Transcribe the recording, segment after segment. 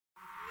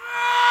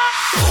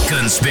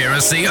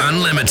Conspiracy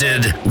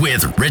Unlimited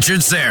with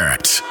Richard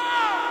Syrett.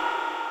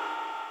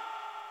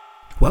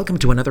 Welcome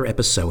to another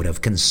episode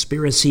of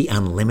Conspiracy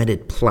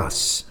Unlimited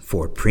Plus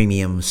for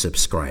premium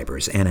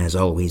subscribers, and as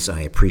always, I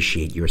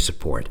appreciate your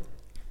support.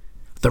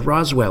 The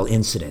Roswell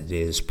incident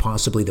is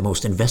possibly the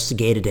most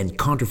investigated and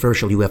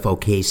controversial UFO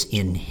case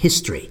in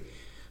history.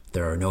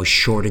 There are no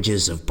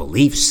shortages of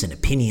beliefs and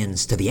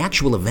opinions to the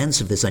actual events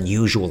of this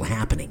unusual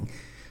happening.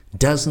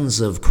 Dozens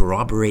of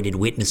corroborated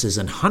witnesses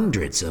and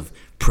hundreds of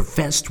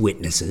professed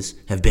witnesses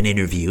have been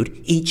interviewed,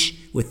 each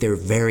with their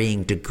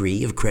varying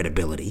degree of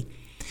credibility.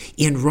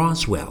 In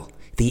Roswell,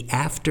 the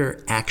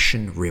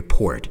after-action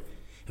report,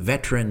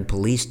 veteran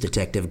police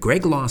detective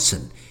Greg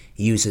Lawson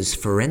uses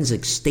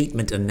forensic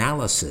statement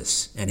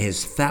analysis and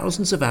his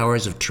thousands of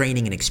hours of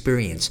training and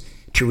experience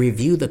to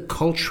review the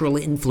cultural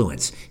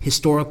influence,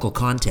 historical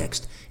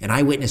context, and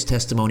eyewitness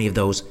testimony of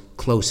those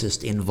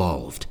closest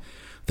involved.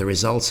 The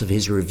results of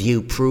his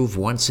review prove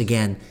once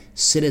again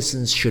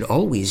citizens should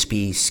always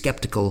be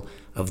skeptical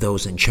of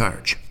those in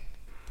charge.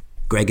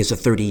 Greg is a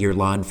 30-year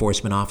law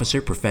enforcement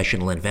officer,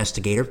 professional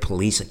investigator,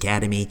 police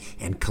academy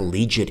and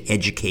collegiate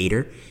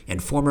educator,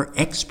 and former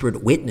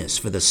expert witness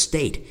for the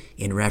state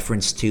in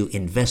reference to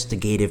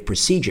investigative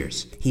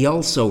procedures. He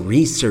also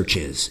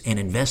researches and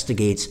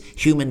investigates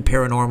human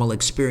paranormal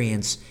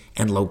experience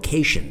and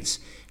locations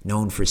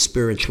known for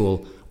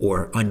spiritual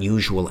or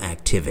unusual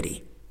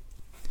activity.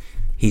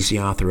 He's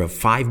the author of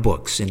 5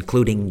 books,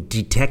 including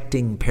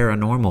Detecting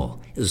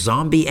Paranormal,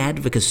 Zombie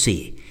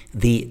Advocacy,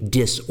 The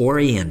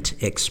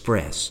Disorient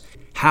Express,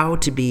 How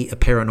to Be a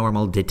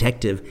Paranormal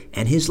Detective,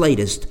 and his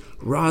latest,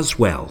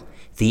 Roswell,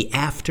 The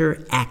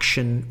After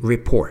Action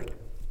Report.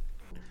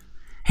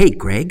 Hey,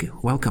 Greg,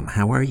 welcome.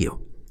 How are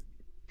you?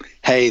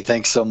 Hey,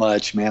 thanks so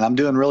much, man. I'm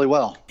doing really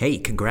well. Hey,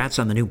 congrats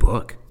on the new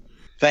book.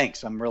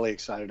 Thanks. I'm really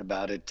excited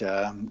about it.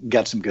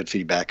 Got some good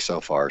feedback so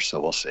far, so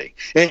we'll see.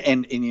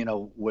 And you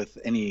know, with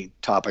any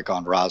topic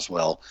on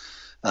Roswell,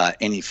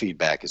 any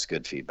feedback is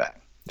good feedback.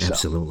 So.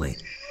 Absolutely.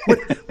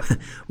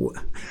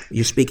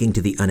 You're speaking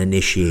to the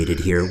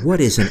uninitiated here.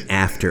 What is an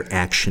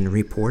after-action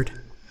report?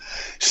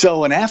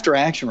 So an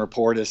after-action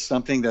report is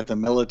something that the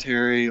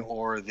military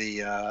or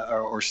the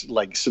or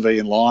like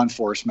civilian law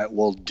enforcement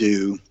will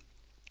do.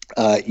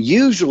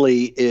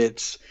 Usually,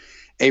 it's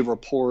a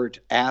report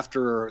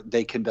after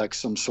they conduct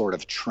some sort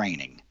of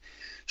training.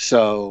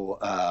 So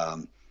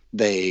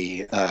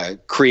they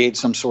create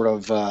some sort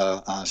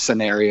of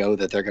scenario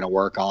that they're going to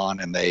work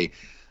on, and they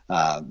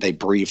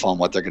brief on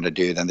what they're going to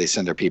do. Then they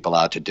send their people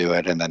out to do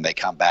it, and then they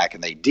come back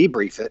and they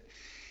debrief it.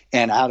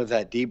 And out of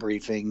that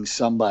debriefing,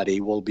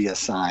 somebody will be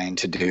assigned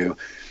to do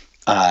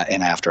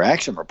an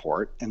after-action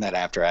report, and that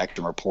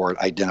after-action report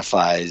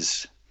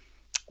identifies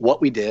what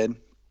we did,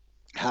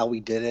 how we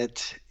did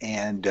it,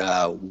 and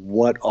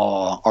what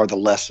are the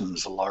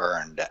lessons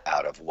learned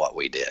out of what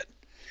we did.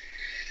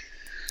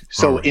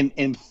 So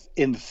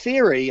in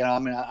theory, you know, I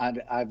mean,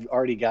 I've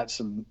already got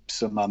some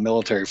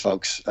military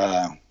folks,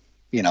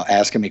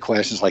 asking me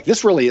questions like,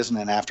 this really isn't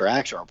an after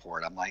action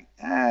report. I'm like,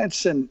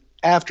 it's an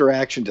after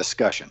action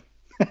discussion.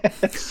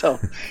 So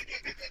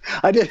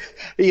I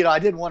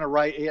didn't want to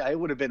write, it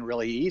would have been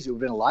really easy. It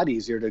would have been a lot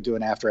easier to do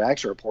an after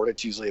action report.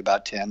 It's usually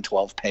about 10,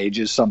 12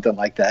 pages, something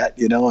like that,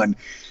 and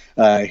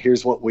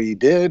here's what we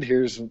did.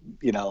 Here's,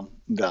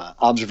 the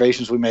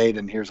observations we made,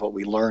 and here's what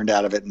we learned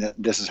out of it. And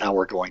this is how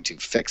we're going to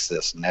fix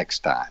this next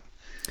time.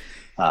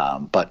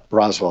 But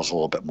Roswell's a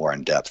little bit more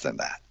in depth than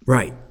that.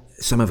 Right.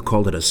 Some have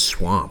called it a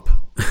swamp,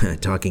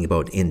 talking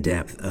about in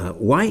depth.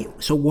 Why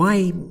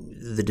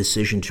the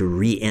decision to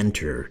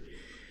re-enter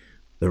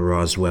the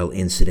Roswell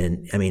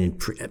incident? I mean,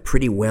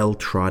 pretty well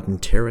trodden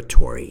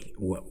territory.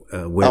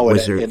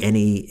 Was there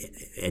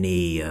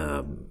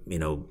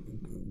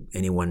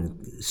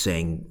anyone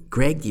saying,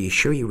 Greg, you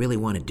sure you really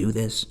want to do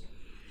this?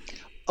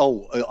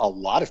 Oh, a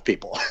lot of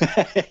people.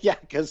 Yeah,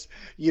 because,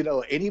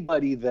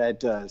 anybody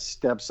that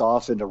steps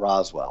off into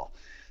Roswell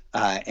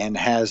and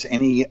has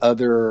any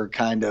other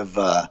kind of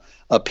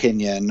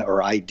opinion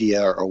or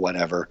idea or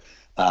whatever,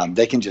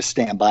 they can just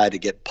stand by to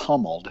get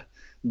pummeled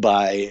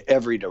by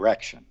every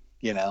direction,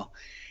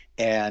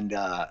 And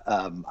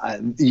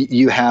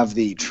you have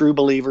the true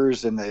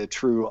believers and the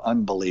true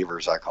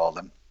unbelievers, I call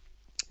them.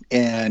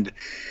 And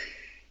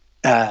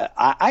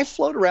I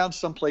float around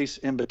someplace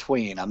in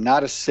between. I'm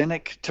not a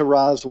cynic to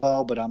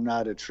Roswell, but I'm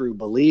not a true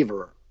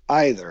believer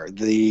either.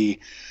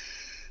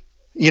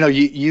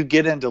 You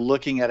get into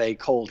looking at a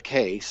cold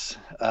case,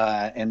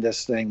 and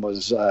this thing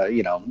was,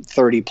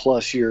 30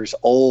 plus years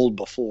old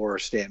before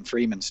Stan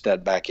Freeman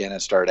stepped back in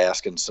and started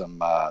asking some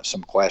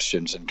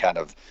questions and kind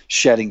of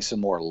shedding some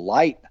more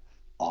light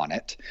on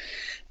it.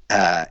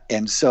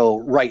 And so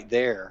right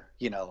there,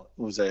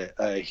 was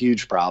a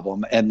huge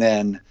problem. And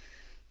then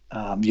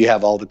you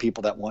have all the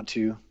people that want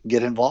to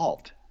get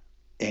involved,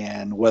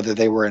 and whether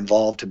they were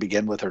involved to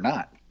begin with or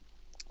not.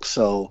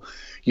 So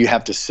you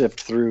have to sift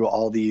through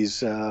all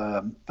these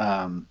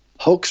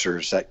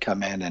hoaxers that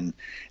come in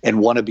and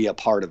want to be a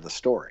part of the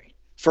story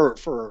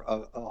for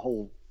a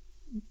whole,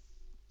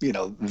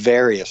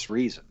 various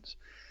reasons.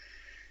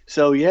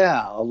 So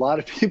yeah, a lot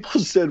of people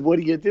said, "What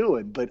are you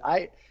doing?" But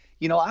I've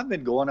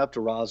been going up to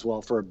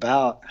Roswell for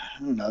about, I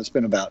don't know, it's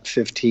been about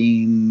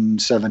 15,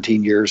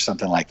 17 years,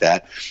 something like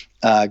that.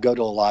 Go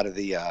to a lot of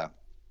the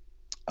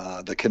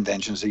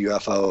conventions, the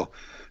UFO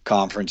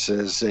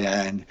conferences,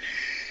 and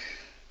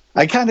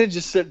I kind of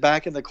just sit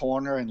back in the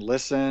corner and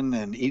listen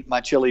and eat my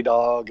chili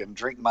dog and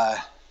drink my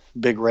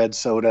big red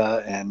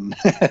soda and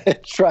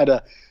try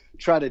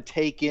to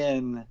take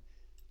in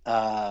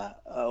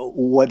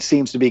what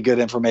seems to be good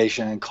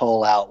information and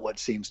cull out what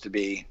seems to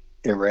be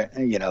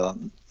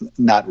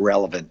not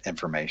relevant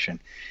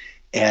information.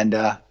 And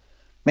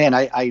man,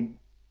 I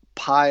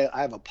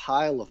have a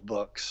pile of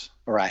books,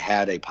 or I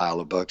had a pile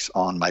of books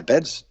on my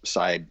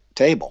bedside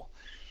table.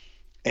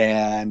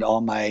 And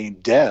on my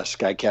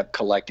desk, I kept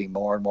collecting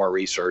more and more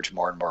research.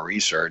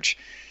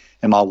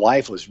 And my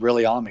wife was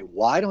really on me.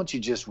 Why don't you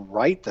just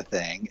write the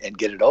thing and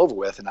get it over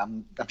with? And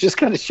I'm just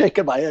kind of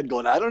shaking my head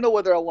going, I don't know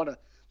whether I want to,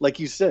 like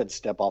you said,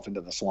 step off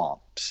into the swamp.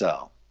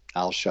 So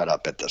I'll shut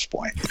up at this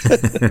point.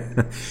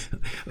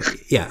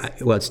 Yeah,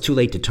 well, it's too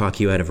late to talk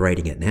you out of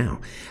writing it now.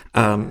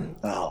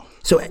 Oh.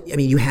 So, I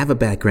mean, you have a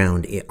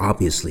background,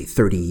 obviously,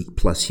 30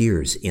 plus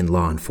years in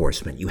law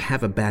enforcement. You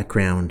have a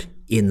background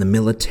in the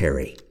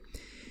military.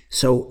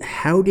 So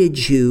how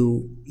did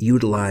you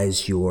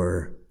utilize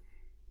your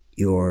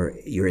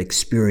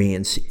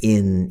experience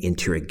in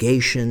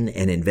interrogation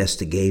and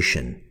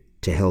investigation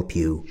to help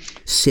you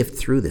sift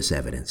through this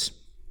evidence?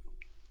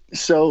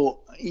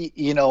 So,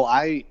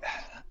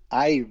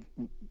 I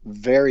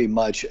very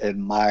much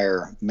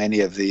admire many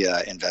of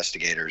the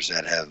investigators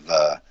that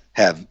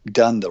have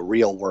done the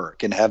real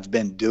work and have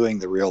been doing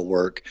the real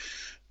work,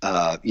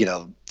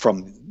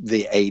 from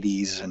the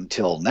 80s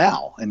until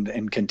now,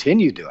 and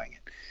continue doing it.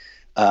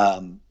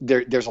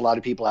 There's a lot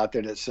of people out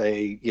there that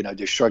say,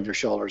 just shrug their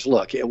shoulders.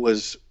 Look, it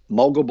was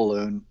mogul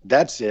balloon.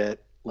 That's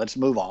it. Let's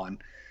move on.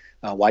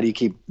 Why do you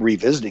keep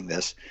revisiting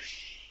this?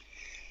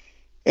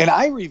 And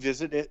I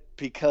revisit it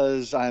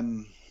because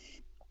I'm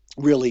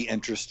really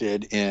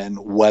interested in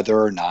whether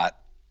or not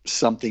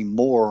something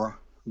more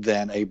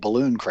than a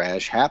balloon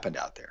crash happened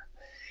out there.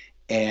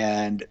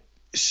 And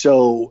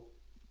so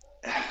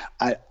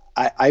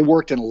I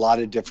worked in a lot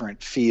of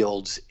different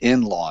fields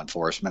in law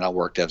enforcement. I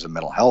worked as a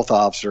mental health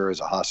officer, as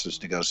a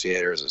hostage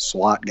negotiator, as a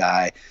SWAT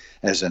guy,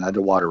 as an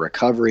underwater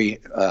recovery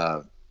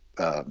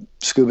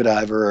scuba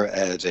diver,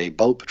 as a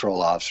boat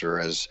patrol officer,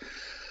 as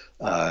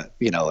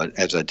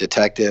a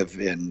detective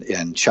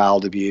in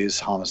child abuse,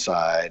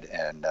 homicide,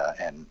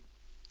 and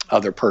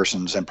other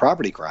persons and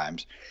property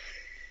crimes.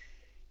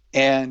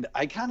 And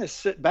I kind of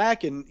sit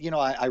back and,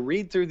 I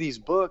read through these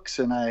books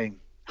and I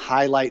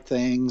highlight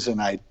things and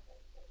I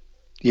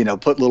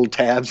put little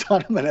tabs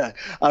on them. And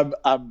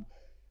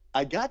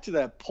I got to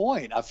that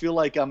point. I feel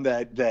like I'm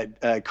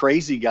that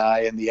crazy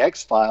guy in the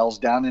X-Files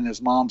down in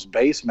his mom's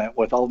basement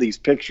with all these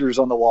pictures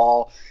on the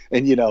wall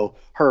and,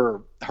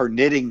 her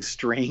knitting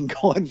string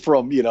going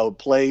from,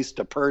 place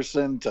to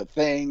person to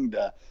thing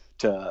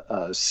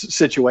to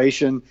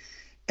situation.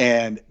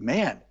 And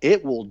man,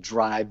 it will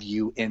drive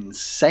you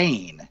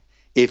insane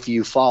if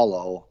you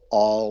follow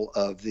all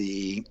of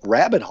the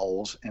rabbit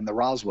holes in the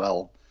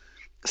Roswell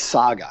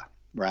saga,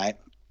 right?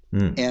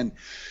 Mm. And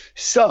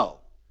so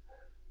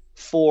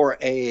for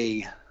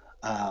a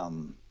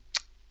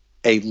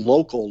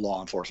local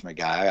law enforcement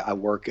guy, I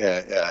work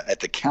at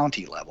the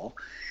county level,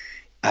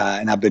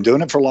 and I've been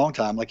doing it for a long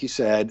time. Like you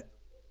said,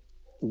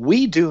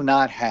 we do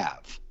not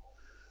have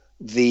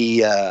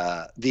the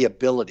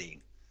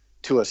ability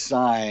to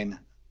assign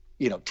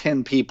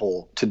 10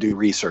 people to do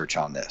research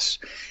on this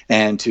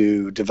and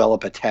to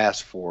develop a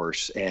task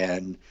force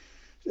and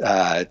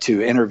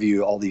to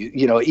interview all these,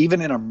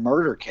 even in a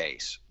murder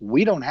case,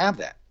 we don't have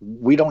that.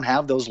 We don't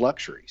have those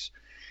luxuries.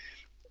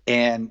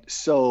 And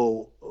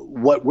so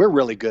what we're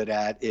really good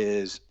at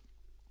is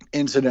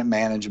incident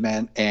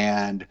management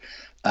and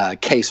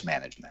case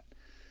management.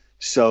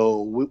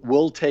 So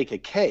we'll take a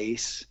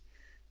case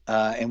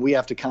and we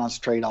have to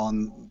concentrate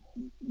on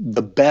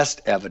the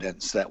best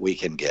evidence that we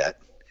can get,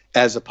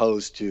 as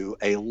opposed to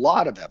a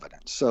lot of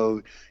evidence.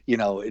 So,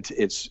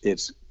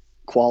 it's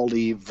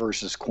quality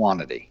versus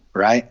quantity,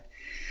 right?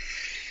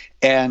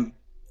 And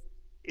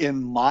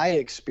in my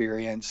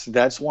experience,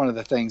 that's one of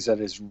the things that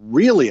is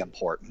really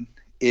important,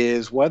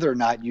 is whether or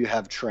not you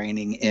have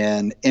training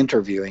in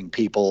interviewing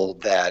people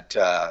that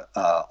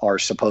are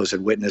supposed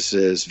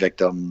witnesses,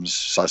 victims,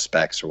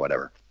 suspects, or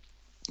whatever.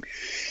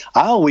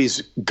 I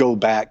always go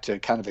back to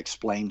kind of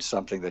explain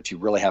something that you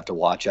really have to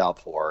watch out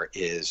for.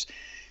 Is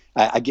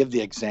I give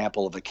the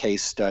example of a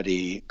case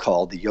study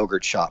called the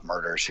Yogurt Shop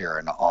Murders here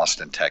in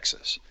Austin,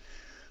 Texas.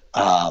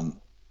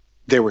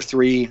 There were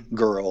 3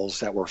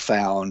 girls that were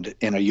found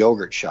in a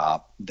yogurt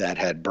shop that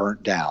had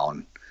burnt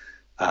down.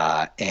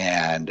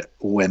 And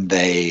when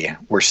they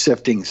were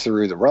sifting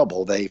through the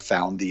rubble, they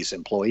found these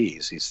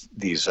employees,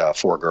 these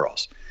 4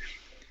 girls.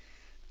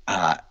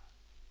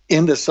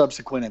 In the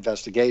subsequent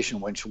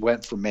investigation, which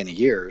went for many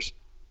years,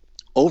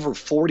 over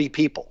 40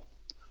 people,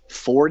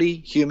 40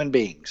 human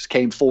beings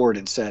came forward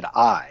and said,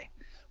 I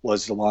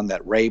was the one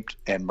that raped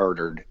and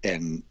murdered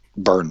and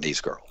burn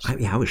these girls.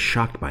 I was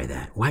shocked by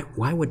that.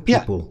 Why would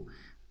people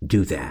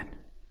do that?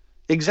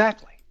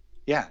 Exactly.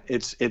 Yeah,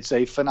 it's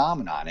a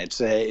phenomenon.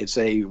 It's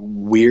a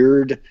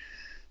weird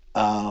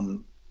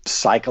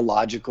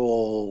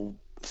psychological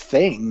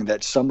thing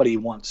that somebody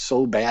wants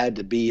so bad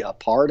to be a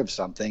part of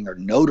something or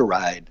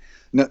notarized,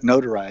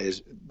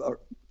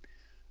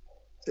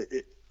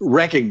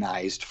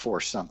 recognized for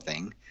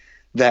something,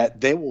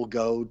 that they will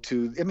go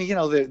to. I mean,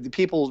 the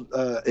people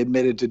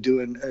admitted to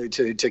doing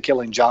to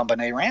killing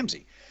JonBenet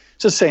Ramsey.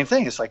 It's the same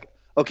thing. It's like,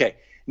 okay,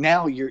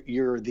 now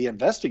you're the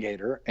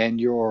investigator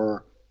and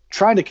you're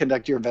trying to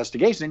conduct your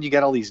investigation, and you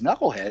got all these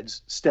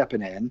knuckleheads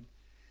stepping in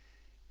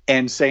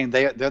and saying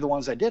they're the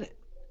ones that did it.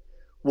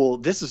 Well,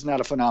 this is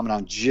not a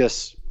phenomenon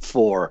just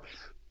for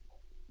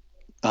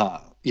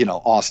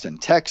Austin,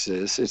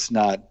 Texas. It's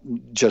not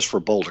just for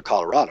Boulder,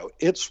 Colorado.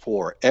 It's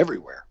for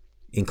everywhere,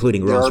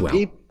 including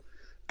Roswell.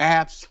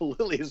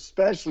 Absolutely,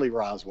 especially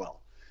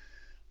Roswell.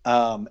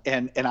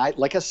 And I,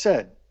 like I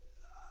said,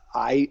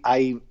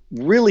 I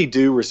really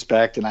do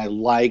respect, and I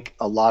like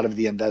a lot of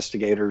the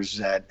investigators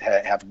that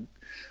have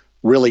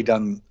really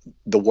done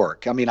the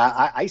work. I mean,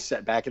 I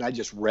sat back and I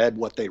just read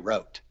what they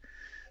wrote.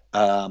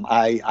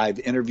 I've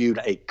interviewed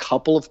a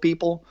couple of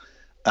people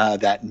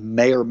that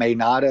may or may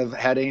not have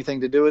had anything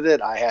to do with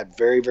it. I had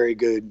very, very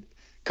good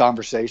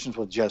conversations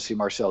with Jesse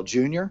Marcel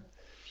Jr.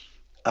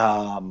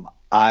 And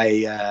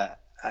I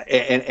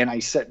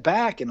sat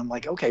back and I'm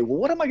like, okay, well,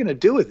 what am I going to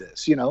do with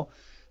this?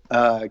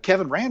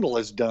 Kevin Randle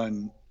has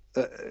done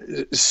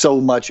so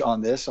much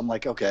on this. I'm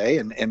like, okay.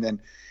 And then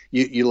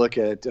you look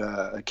at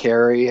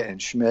Carey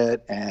and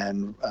Schmidt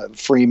and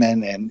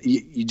Freeman, and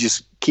you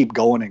just keep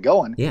going and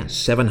going. Yeah,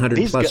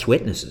 700 plus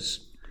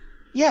witnesses.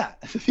 Yeah,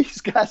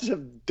 these guys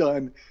have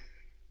done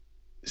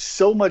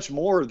so much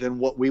more than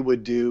what we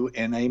would do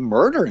in a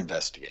murder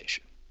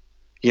investigation.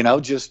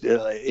 Just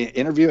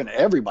interviewing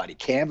everybody,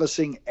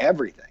 canvassing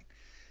everything.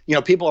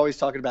 People are always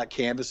talking about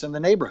canvassing the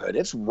neighborhood.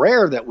 It's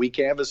rare that we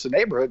canvass the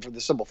neighborhood for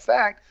the simple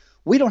fact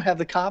we don't have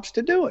the cops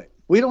to do it.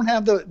 We don't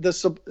have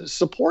the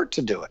support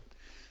to do it.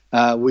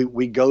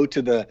 We go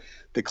to the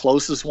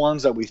closest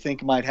ones that we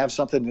think might have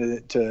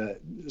something to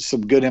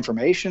some good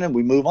information, and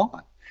we move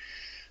on.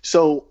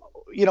 So,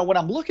 when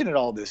I'm looking at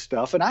all this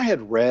stuff, and I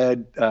had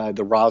read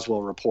the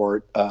Roswell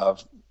report,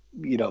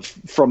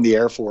 from the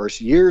Air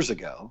Force years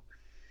ago,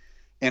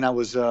 and I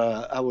was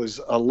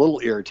a little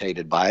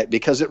irritated by it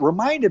because it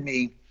reminded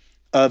me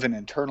of an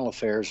internal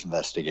affairs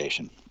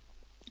investigation.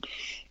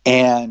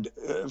 And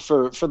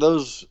for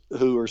those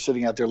who are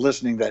sitting out there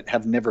listening that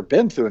have never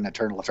been through an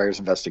internal affairs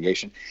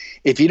investigation,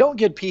 if you don't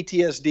get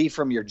PTSD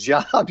from your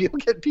job, you'll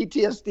get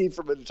PTSD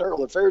from an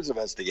internal affairs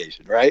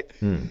investigation, right?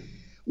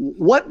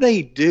 What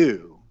they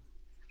do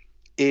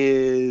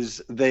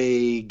is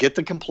they get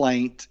the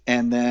complaint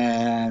and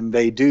then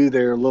they do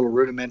their little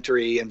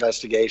rudimentary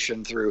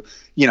investigation through,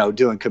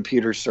 doing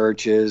computer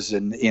searches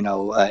and,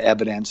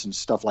 evidence and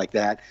stuff like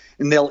that.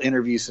 And they'll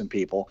interview some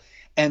people,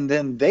 and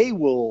then they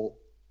will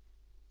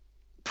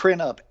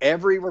print up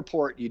every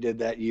report you did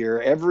that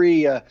year,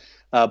 every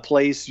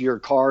place your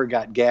car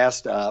got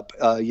gassed up,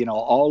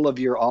 all of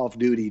your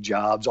off-duty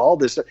jobs, all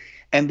this,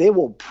 and they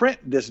will print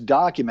this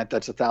document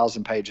that's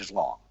 1,000 pages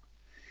long.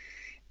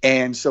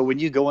 And so when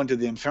you go into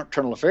the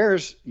internal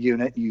affairs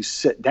unit, you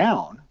sit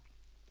down,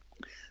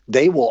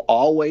 they will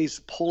always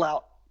pull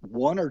out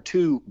one or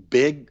two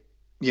big,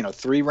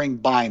 3-ring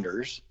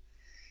binders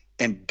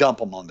and dump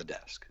them on the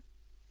desk.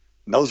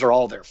 And those are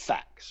all their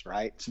facts,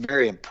 right? It's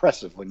very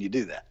impressive when you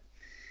do that.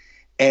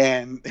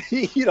 And,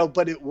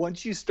 but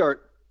once you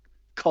start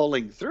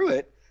culling through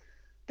it,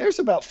 there's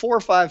about 4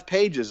 or 5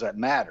 pages that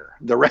matter.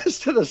 The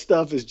rest of the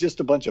stuff is just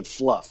a bunch of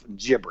fluff and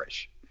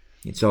gibberish.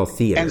 It's all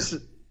theater. It's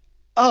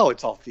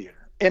all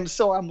theater. And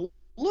so I'm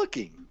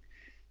looking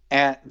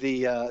at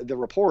the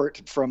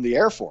report from the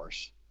Air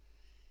Force,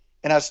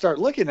 and I start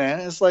looking at it,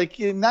 and it's like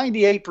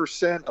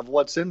 98% of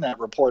what's in that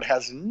report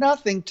has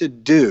nothing to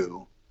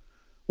do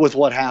with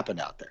what happened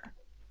out there.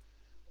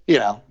 They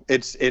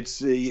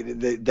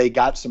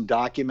got some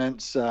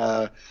documents,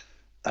 from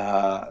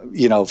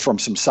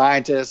some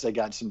scientists. They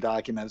got some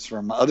documents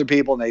from other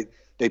people, and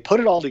they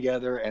put it all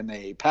together and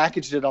they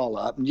packaged it all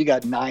up. And you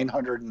got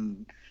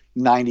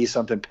 990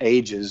 something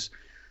pages,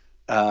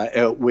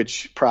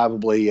 which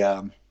probably,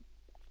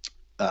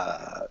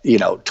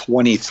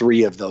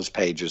 23 of those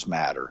pages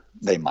matter.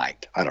 They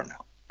might, I don't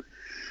know.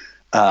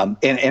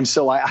 And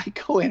so I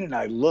go in and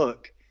I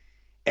look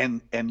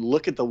and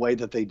look at the way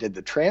that they did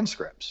the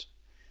transcripts.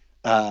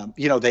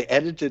 They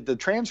edited the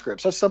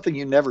transcripts. That's something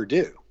you never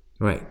do.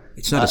 Right.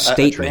 It's not a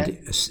statement.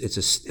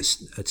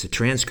 It's a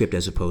transcript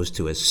as opposed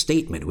to a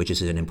statement, which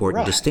is an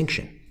important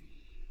distinction.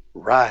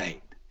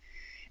 Right.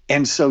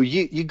 And so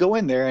you go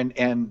in there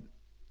and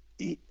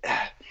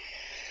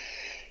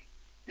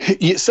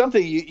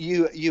something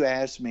you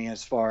asked me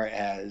as far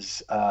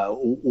as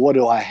what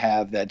do I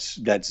have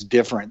that's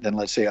different than,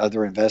 let's say,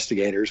 other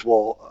investigators.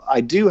 Well,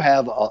 I do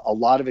have a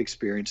lot of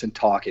experience in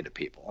talking to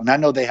people, and I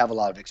know they have a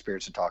lot of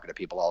experience in talking to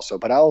people also,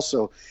 but I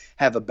also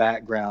have a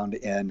background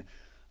in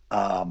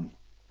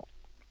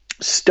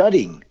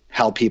studying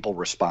how people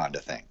respond to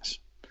things.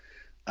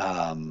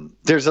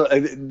 There's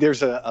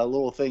a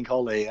little thing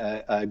called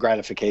a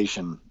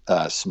gratification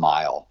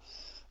smile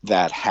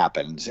that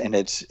happens, and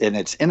it's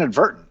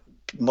inadvertent.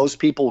 Most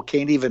people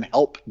can't even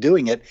help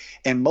doing it,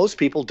 and most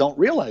people don't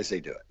realize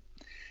they do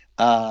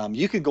it.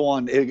 You can go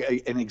on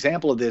an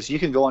example of this. You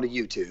can go onto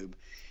YouTube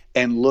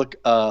and look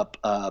up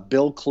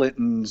Bill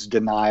Clinton's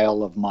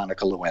denial of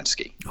Monica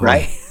Lewinsky,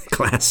 right?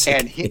 Classic.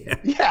 And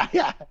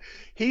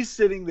he's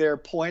sitting there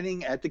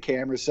pointing at the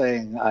camera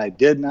saying, "I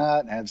did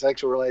not have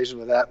sexual relations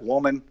with that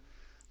woman,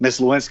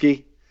 Miss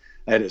Lewinsky.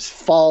 That is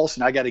false,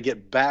 and I got to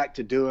get back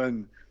to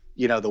doing,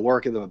 the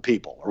work of the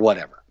people," or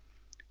whatever.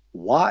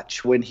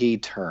 Watch when he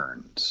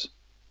turns.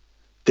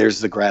 There's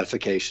the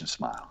gratification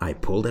smile. I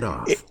pulled it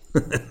off.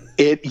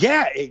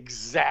 Yeah,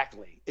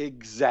 exactly.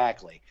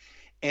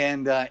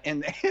 And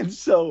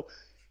so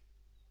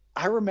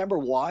I remember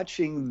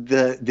watching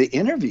the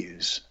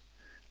interviews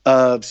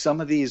of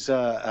some of these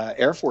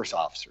Air Force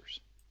officers,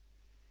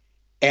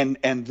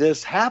 and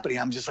this happening.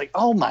 I'm just like,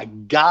 oh my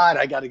God,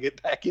 I got to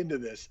get back into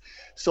this.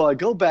 So I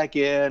go back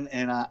in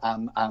and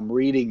I'm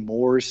reading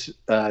Moore's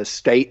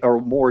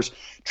Moore's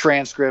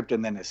transcript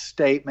and then his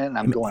statement, and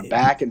I'm going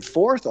back and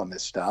forth on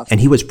this stuff. And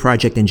he was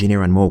project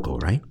engineer on Mogul,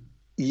 right?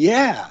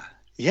 Yeah.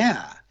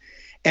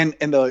 And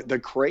the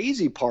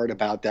crazy part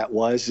about that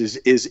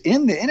is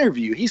in the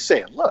interview, he's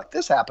saying, look,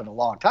 this happened a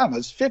long time. It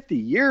was 50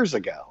 years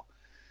ago.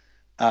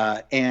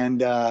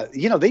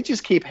 They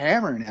just keep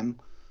hammering him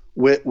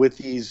with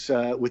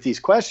these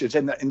questions.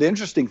 And the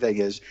interesting thing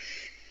is,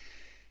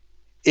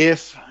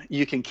 if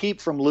you can keep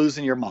from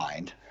losing your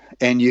mind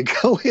and you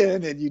go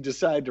in and you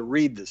decide to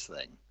read this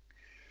thing,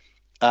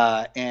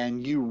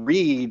 and you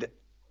read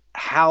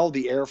how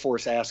the Air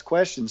Force asked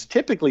questions,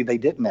 typically they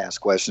didn't ask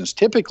questions.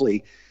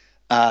 Typically,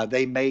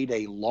 they made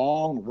a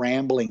long,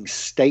 rambling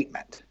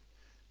statement,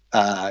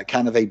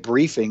 kind of a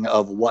briefing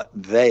of what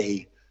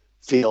they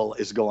feel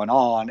is going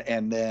on,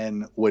 and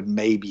then would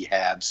maybe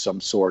have some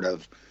sort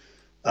of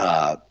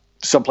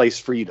someplace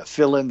for you to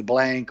fill in the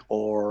blank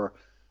or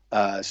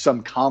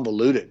some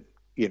convoluted,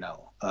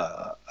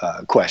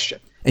 question.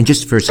 And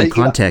just for some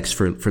context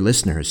for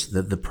listeners,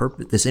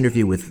 this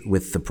interview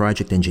with the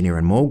project engineer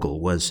on Mogul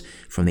was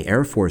from the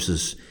Air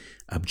Force's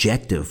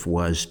objective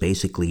was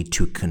basically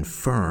to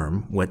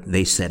confirm what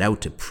they set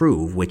out to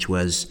prove, which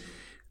was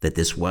that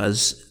this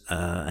was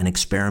an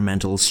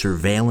experimental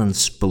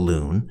surveillance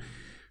balloon,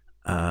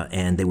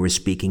 and they were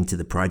speaking to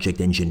the project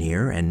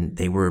engineer, and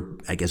they were,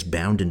 I guess,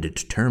 bound and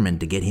determined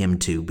to get him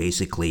to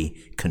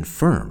basically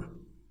confirm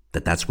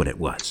that that's what it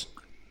was.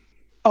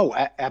 Oh,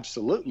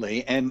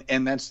 absolutely. And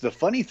that's the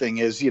funny thing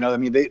is,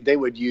 they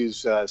would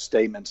use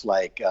statements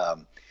like,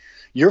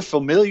 you're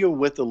familiar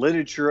with the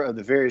literature of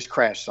the various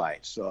crash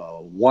sites,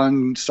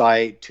 1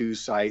 site, 2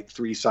 site,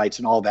 3 sites,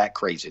 and all that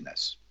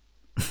craziness.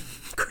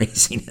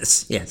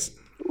 Craziness, yes.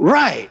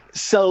 Right.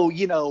 So,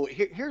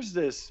 here's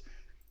this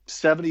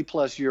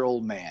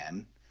 70-plus-year-old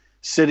man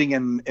sitting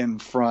in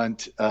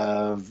front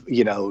of,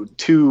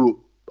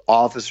 2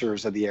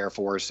 officers of the Air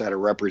Force that are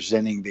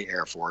representing the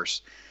Air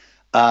Force.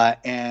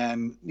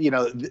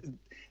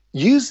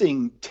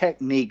 Using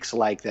techniques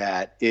like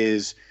that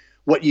is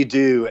what you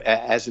do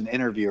as an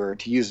interviewer.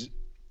 To use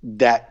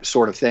that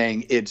sort of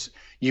thing, it's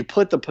you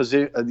put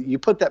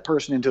that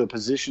person into a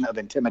position of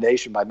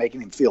intimidation by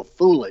making him feel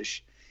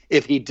foolish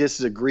if he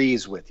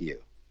disagrees with you.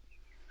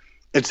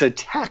 It's a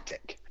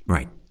tactic,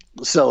 right?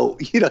 So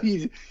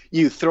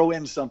you throw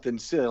in something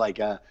silly like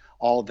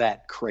all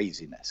that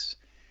craziness,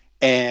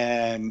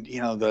 and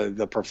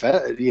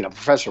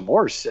Professor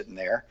Moore's sitting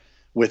there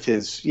with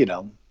his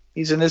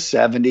he's in his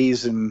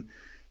 70s and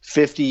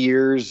 50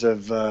 years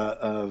of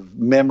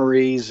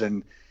memories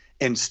and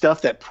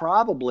stuff that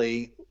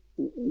probably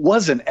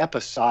wasn't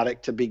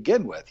episodic to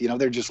begin with.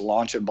 They're just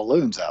launching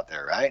balloons out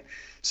there, right?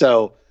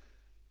 So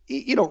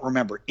you don't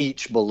remember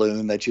each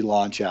balloon that you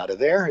launch out of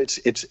there.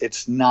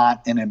 It's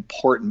not an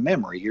important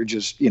memory. You're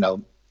just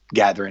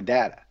gathering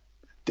data.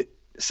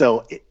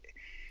 So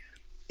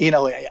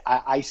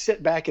I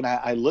sit back and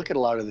I look at a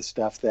lot of the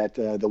stuff that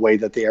the way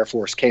that the Air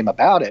Force came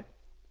about it,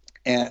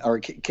 or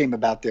came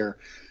about their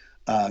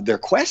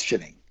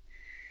questioning.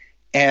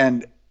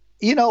 And,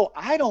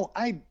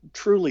 I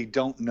truly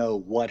don't know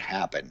what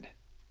happened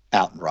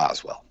out in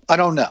Roswell. I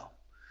don't know.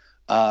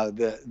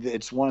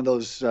 It's one of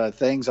those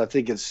things I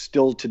think it's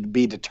still to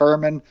be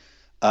determined.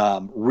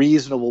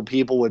 Reasonable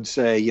people would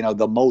say,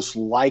 the most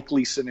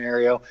likely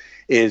scenario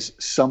is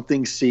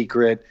something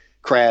secret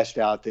crashed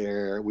out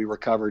there. We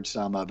recovered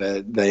some of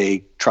it.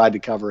 They tried to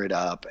cover it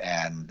up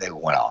and they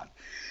went on.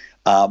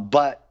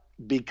 But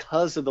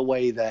because of the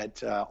way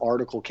that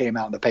article came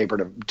out in the paper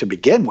to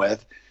begin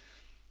with,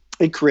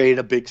 it created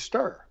a big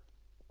stir.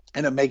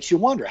 And it makes you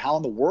wonder, how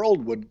in the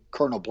world would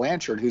Colonel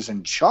Blanchard, who's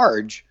in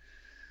charge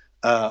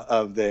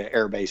of the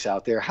air base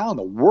out there, how in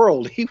the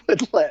world he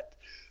would let,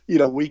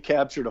 we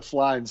captured a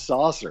flying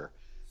saucer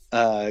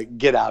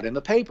get out in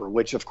the paper,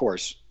 which of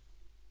course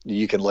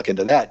you can look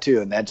into that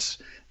too. And that's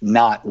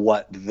not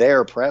what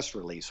their press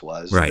release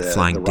was. Right.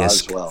 Flying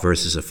disc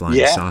versus a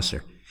flying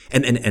saucer.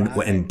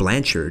 And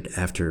Blanchard,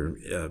 after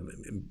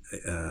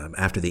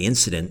the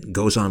incident,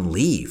 goes on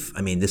leave.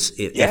 I mean, if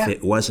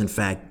it was in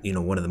fact,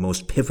 one of the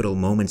most pivotal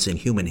moments in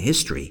human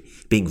history,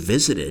 being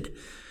visited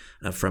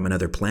from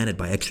another planet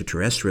by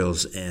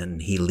extraterrestrials,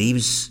 and he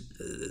leaves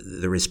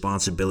the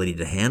responsibility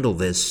to handle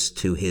this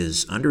to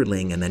his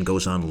underling, and then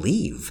goes on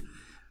leave.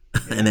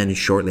 And then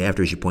shortly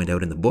after, as you point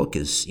out in the book,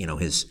 his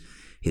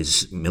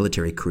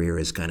military career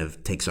is kind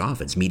of takes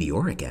off. It's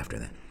meteoric after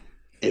that.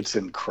 It's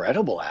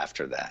incredible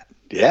after that.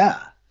 Yeah.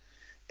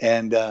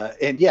 And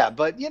yeah,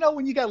 but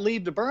when you got to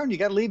leave to burn, you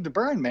got to leave to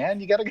burn, man.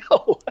 You got to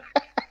go.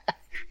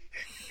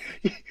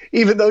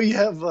 Even though you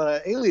have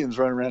aliens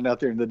running around out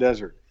there in the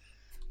desert.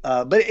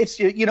 But it's,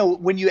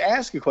 when you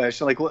ask a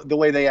question, like the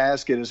way they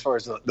ask it, as far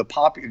as the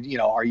popular,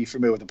 are you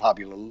familiar with the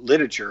popular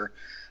literature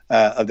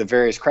of the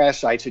various crash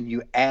sites, and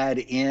you add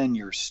in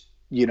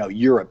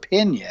your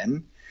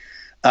opinion,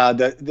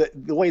 the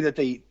way that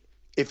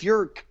if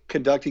you're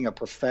conducting a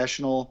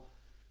professional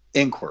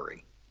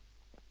inquiry,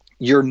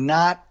 you're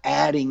not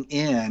adding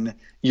in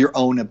your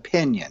own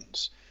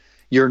opinions.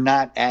 You're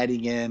not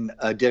adding in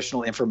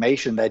additional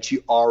information that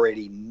you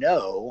already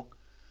know.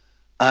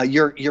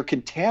 You're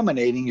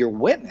contaminating your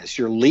witness.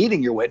 You're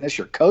leading your witness.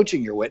 You're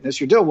coaching your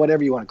witness. You're doing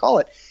whatever you want to call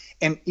it.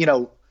 And,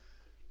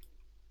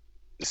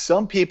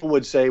 some people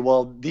would say,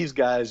 well, these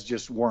guys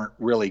just weren't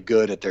really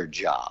good at their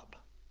job.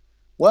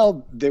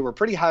 Well, they were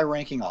pretty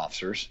high-ranking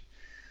officers.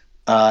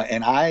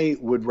 And I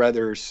would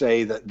rather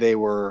say that they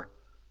were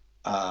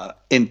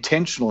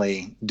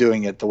intentionally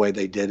doing it the way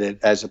they did it,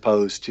 as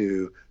opposed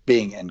to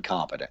being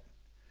incompetent.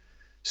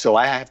 So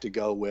I have to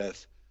go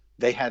with,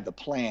 they had the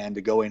plan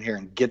to go in here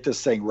and get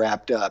this thing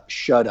wrapped up,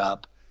 shut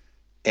up,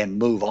 and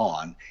move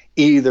on,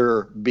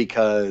 either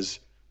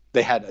because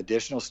they had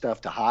additional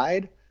stuff to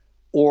hide,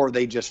 or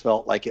they just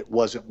felt like it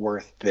wasn't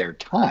worth their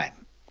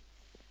time.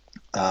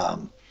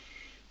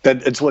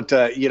 That's what,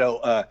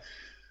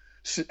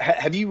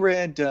 have you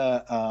read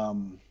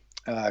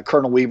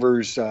Colonel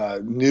Weaver's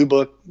new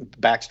book,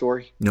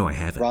 Backstory? No, I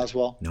haven't.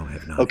 Roswell? No, I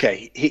have not.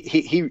 Okay.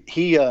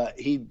 He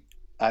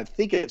I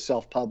think it's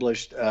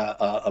self-published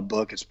a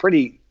book. It's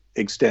pretty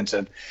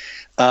extensive.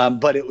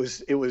 But it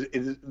was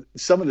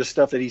some of the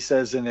stuff that he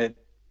says in it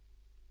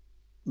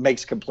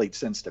makes complete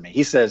sense to me.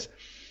 He says,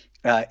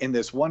 in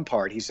this one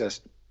part, he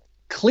says,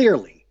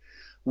 clearly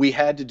we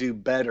had to do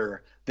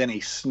better than a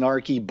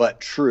snarky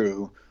but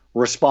true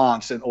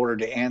response in order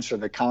to answer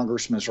the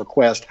congressman's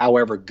request,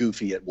 however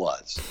goofy it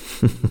was.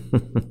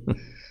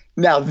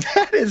 Now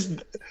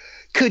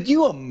could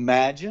you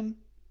imagine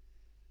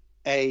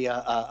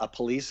a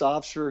police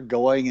officer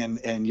going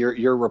and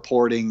you're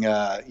reporting,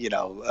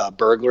 a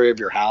burglary of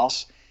your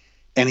house,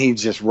 and he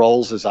just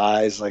rolls his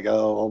eyes like,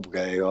 oh,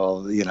 okay,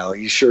 well,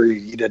 you sure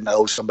you didn't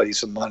owe somebody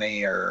some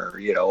money, or,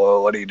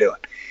 what are you doing?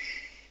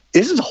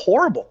 This is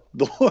horrible.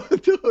 The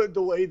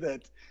way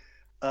that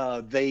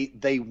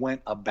they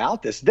went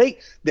about this. The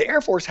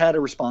Air Force had a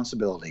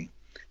responsibility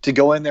to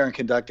go in there and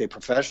conduct a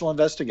professional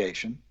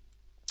investigation.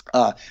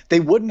 They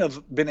wouldn't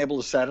have been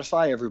able to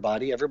satisfy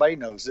everybody. Everybody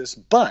knows this,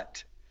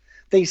 but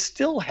they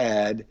still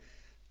had,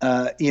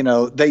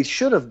 they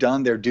should have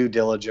done their due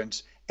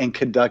diligence and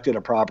conducted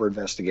a proper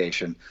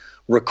investigation,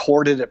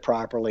 recorded it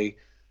properly,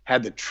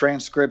 had the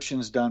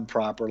transcriptions done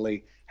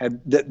properly,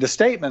 had the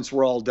statements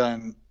were all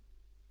done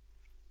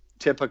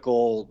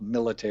typical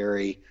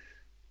military,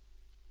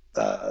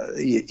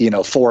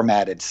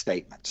 formatted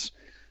statements.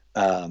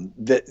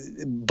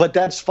 But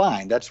that's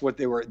fine. That's what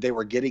they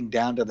were getting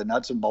down to the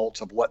nuts and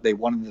bolts of what they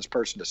wanted this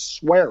person to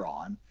swear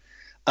on.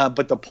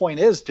 But the point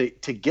is to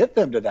get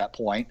them to that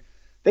point,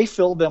 they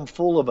filled them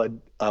full of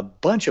a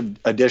bunch of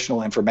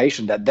additional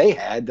information that they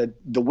had that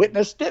the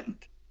witness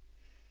didn't.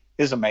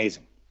 Is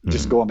amazing.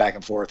 Just going back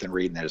and forth and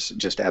reading that is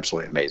just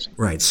absolutely amazing.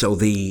 Right. So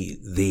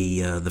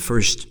the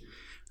first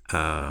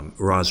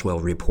Roswell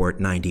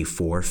report,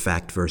 94,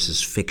 Fact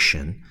versus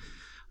Fiction.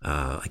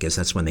 I guess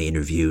that's when they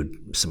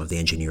interviewed some of the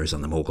engineers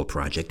on the Mogul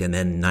project, and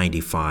then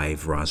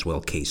 95,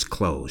 Roswell case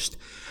closed.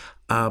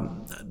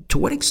 To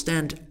what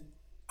extent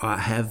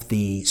have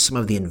some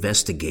of the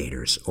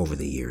investigators over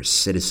the years,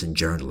 citizen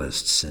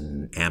journalists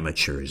and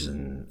amateurs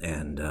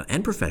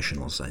and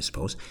professionals, I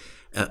suppose,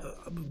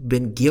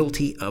 been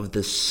guilty of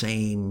the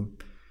same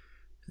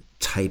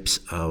types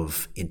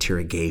of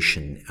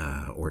interrogation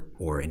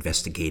or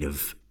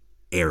investigative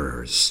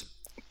errors?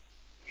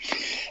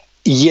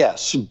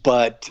 Yes,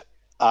 but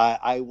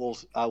I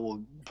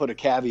will put a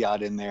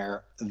caveat in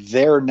there.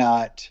 They're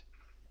not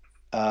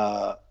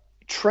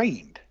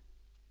trained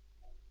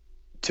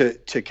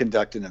to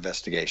conduct an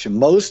investigation.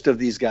 Most of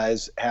these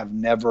guys have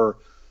never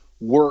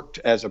worked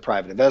as a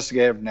private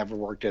investigator, never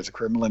worked as a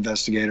criminal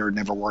investigator,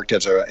 never worked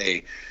as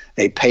a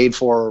paid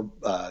for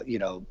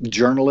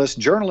journalist.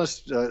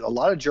 Journalists, a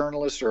lot of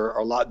journalists are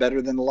a lot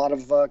better than a lot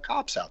of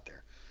cops out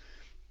there.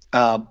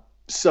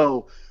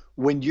 So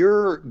when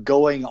you're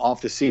going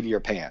off the seat of your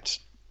pants,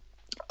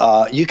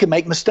 you can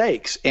make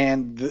mistakes.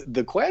 And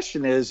the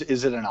question is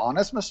it an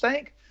honest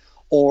mistake,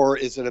 or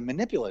is it a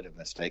manipulative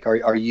mistake?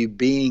 Are you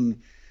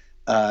being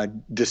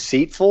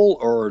deceitful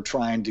or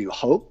trying to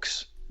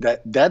hoax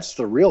That's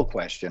the real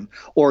question.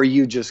 Or are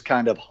you just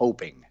kind of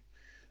hoping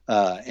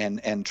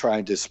and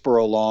trying to spur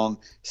along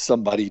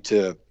somebody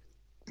to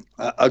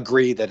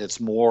agree that it's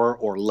more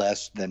or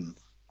less than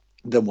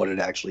what it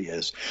actually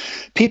is?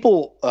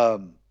 People, a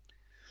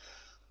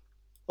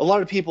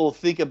lot of people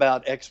think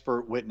about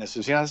expert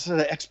witnesses. This is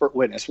an expert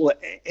witness. Well,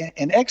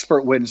 an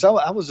expert witness,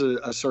 I was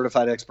a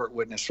certified expert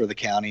witness for the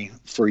county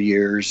for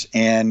years.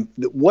 And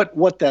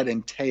what that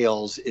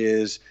entails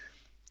is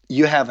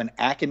you have an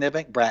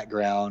academic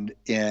background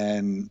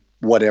in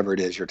whatever it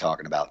is you're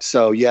talking about.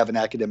 So you have an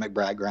academic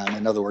background,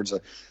 in other words,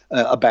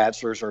 a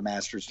bachelor's or a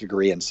master's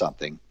degree in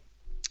something.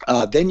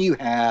 Then you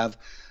have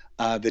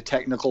the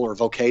technical or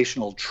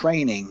vocational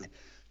training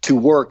to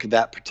work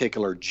that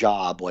particular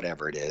job,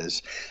 whatever it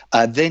is.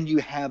 Then you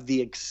have the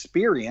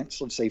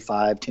experience, let's say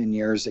 5-10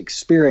 years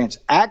experience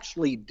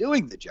actually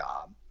doing the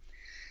job.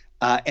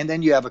 And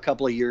then you have a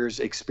couple of years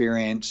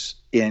experience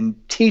in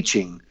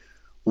teaching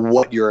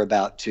what you're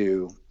about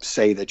to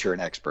say that you're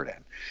an expert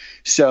in.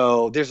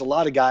 So there's a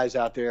lot of guys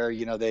out there,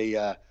 they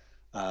have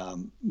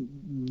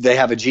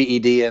a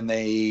GED and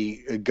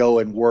they go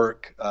and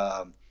work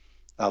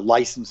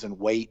license and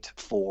wait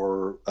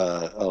for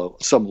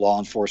some law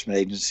enforcement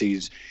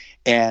agencies,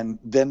 and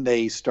then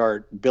they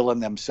start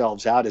billing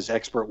themselves out as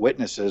expert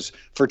witnesses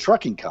for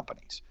trucking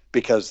companies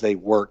because they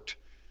worked,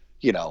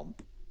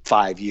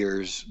 5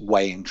 years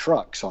weighing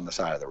trucks on the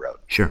side of the road.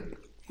 Sure.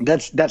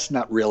 That's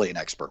not really an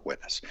expert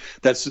witness.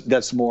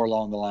 That's more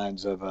along the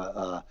lines of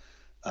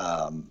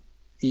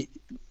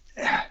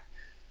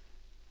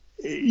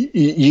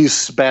you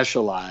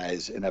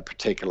specialize in a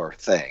particular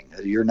thing.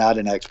 You're not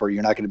an expert.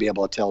 You're not going to be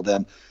able to tell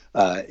them,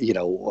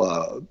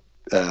 the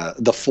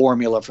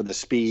formula for the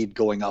speed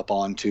going up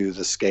onto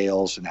the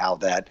scales and how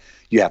that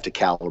you have to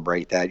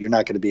calibrate that. You're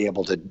not going to be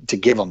able to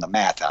give them the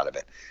math out of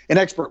it. An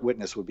expert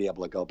witness would be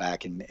able to go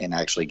back and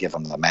actually give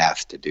them the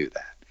math to do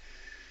that.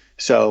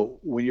 So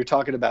when you're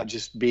talking about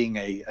just being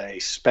a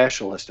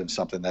specialist in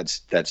something,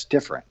 that's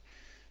different.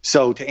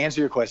 So to answer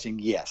your question,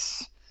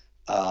 yes.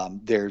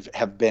 There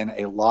have been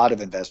a lot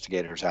of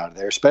investigators out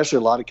there, especially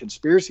a lot of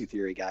conspiracy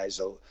theory guys,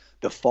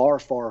 the far,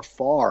 far,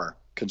 far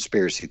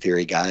conspiracy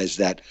theory guys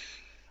that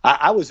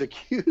I was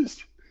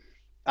accused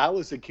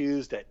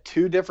at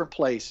 2 different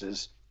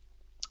places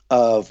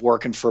of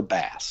working for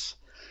Bass.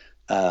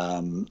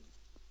 For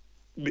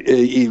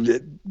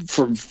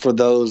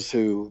those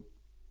who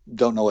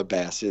don't know what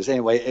Bass is,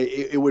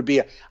 anyway, I would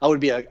be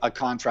a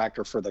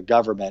contractor for the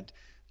government,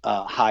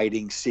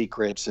 hiding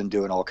secrets and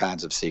doing all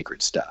kinds of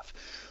secret stuff.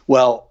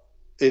 Well,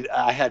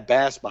 I had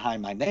Bass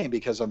behind my name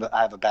because I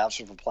have a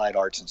Bachelor of Applied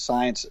Arts and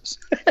Sciences.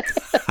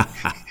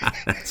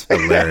 That's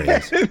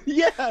hilarious.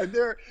 Yeah,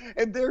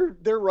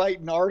 they're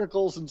writing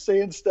articles and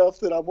saying stuff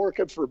that I'm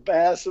working for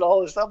Bass and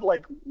all this stuff. I'm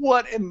like,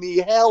 what in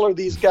the hell are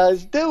these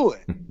guys doing?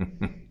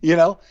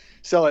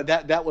 So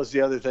that was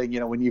the other thing.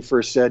 When you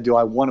first said, "Do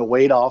I want to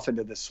wade off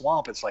into the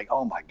swamp?" It's like,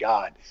 oh my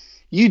God,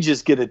 you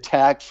just get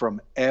attacked from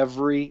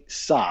every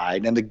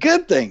side. And the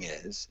good thing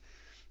is,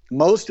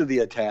 most of the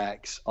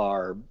attacks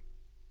are,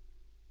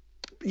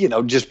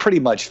 just pretty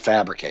much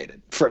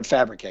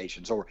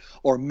fabrications or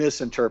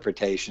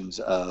misinterpretations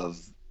of,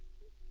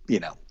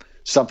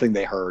 something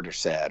they heard or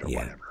said or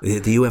whatever.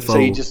 The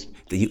UFO, so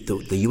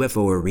the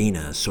UFO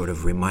arena sort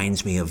of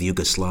reminds me of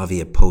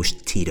Yugoslavia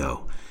post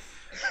Tito.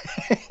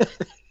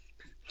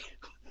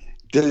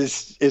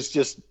 It's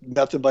just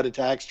nothing but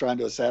attacks trying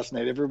to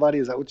assassinate everybody.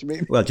 Is that what you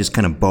mean? Well, just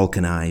kind of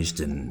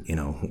balkanized, and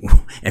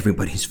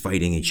everybody's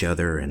fighting each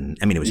other, and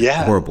I mean it was a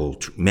horrible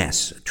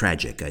mess,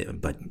 tragic.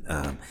 But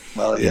the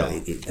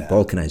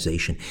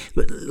balkanization.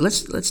 But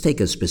let's take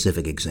a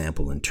specific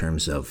example in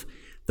terms of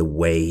the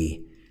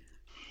way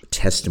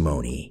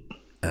testimony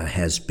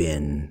has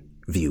been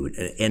viewed,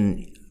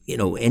 and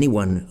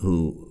anyone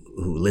who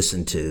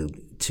listened to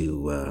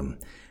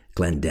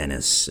Glenn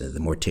Dennis,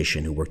 the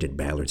mortician who worked at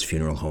Ballard's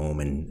Funeral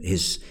Home, and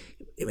his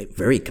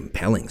very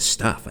compelling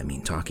stuff. I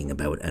mean, talking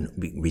about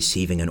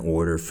receiving an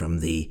order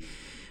from the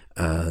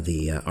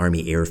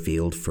Army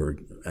airfield for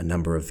a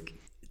number of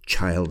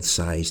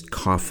child-sized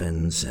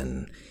coffins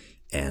and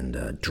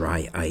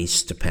dry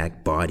ice to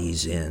pack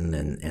bodies in,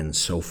 and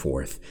so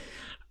forth.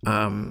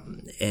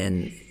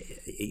 And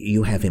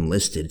you have him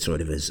listed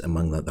sort of as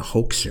among the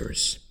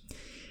hoaxers.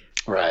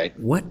 Right.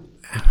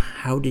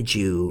 How did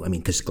you,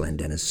 because Glenn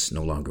Dennis is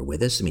no longer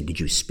with us, did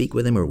you speak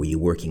with him, or were you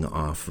working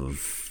off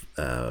of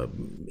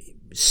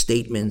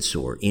statements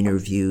or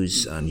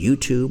interviews on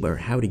YouTube, or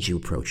how did you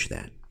approach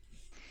that?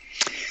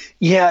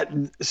 Yeah,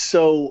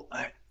 so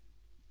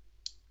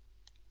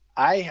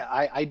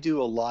I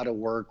do a lot of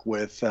work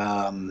with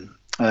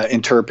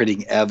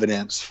interpreting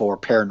evidence for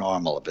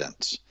paranormal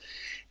events.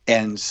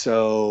 And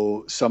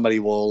so somebody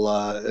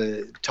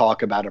will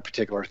talk about a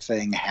particular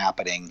thing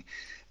happening,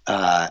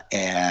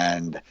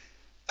 and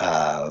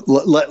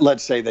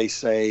let's say they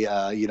say,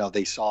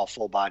 they saw a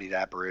full-bodied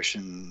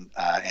apparition,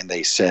 and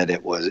they said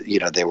it was,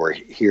 they were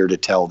here to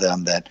tell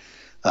them that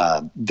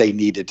they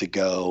needed to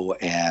go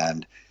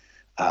and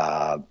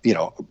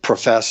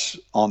profess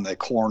on the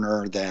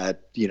corner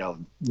that,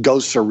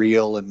 ghosts are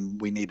real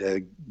and we need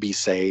to be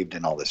saved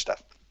and all this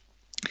stuff.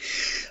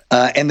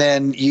 And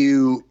then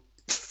you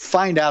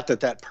find out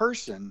that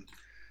person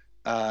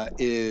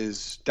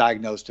is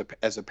diagnosed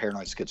as a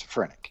paranoid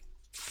schizophrenic.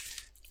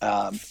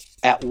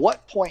 At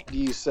what point do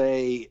you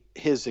say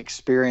his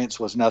experience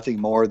was nothing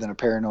more than a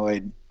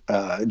paranoid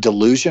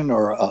delusion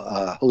or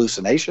a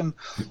hallucination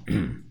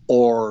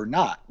or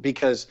not?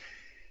 Because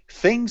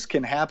things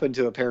can happen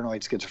to a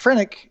paranoid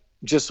schizophrenic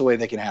just the way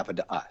they can happen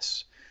to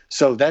us.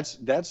 So that's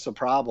the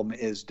problem,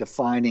 is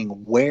defining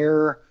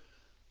where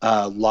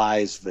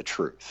lies the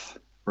truth,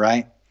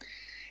 right?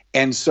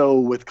 And so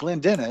with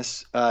Glenn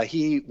Dennis,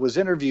 he was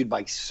interviewed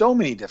by so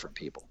many different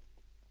people.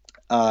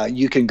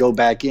 You can go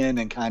back in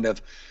and kind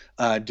of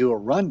do a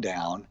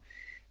rundown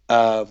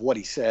of what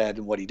he said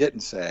and what he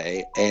didn't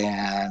say,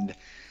 and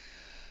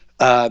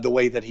the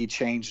way that he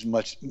changed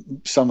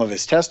some of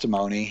his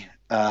testimony,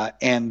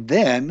 and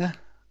then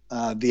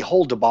the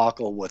whole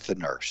debacle with the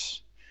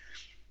nurse.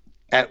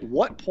 At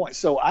what point?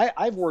 So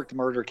I've worked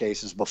murder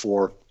cases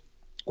before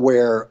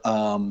where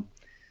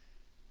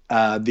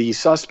the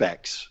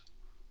suspects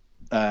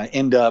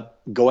end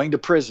up going to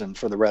prison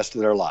for the rest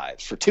of their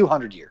lives for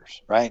 200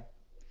 years, right?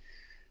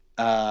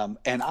 And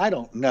I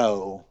don't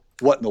know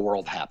what in the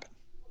world happened.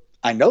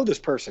 I know this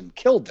person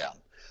killed them,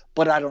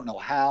 but I don't know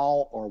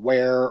how or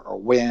where or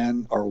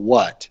when or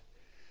what.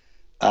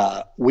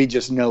 We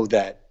just know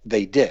that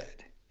they did.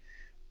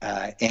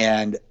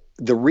 And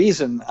the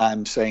reason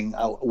I'm saying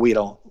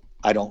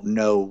I don't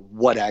know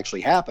what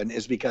actually happened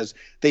is because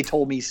they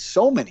told me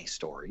so many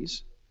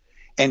stories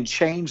and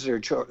changed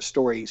their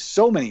story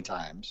so many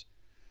times,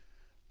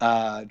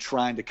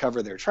 trying to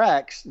cover their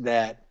tracks,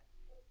 that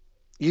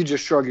you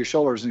just shrug your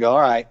shoulders and go,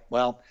 all right,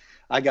 well,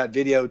 I got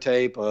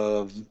videotape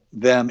of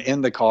them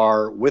in the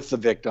car with the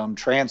victim,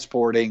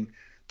 transporting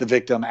the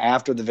victim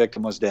after the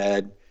victim was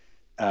dead,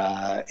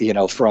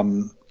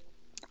 from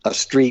a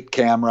street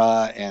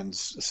camera and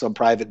some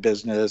private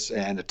business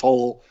and a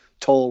toll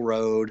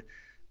road.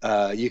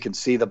 You can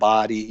see the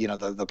body,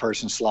 the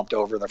person slumped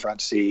over in the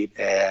front seat,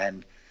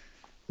 and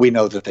we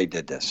know that they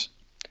did this,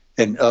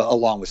 and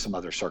along with some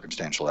other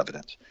circumstantial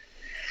evidence.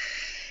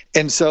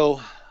 And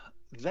so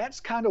that's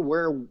kind of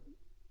where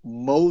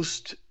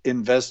most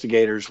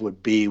investigators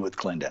would be with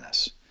Glenn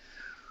Dennis.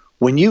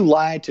 When you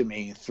lie to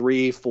me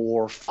 3,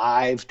 4,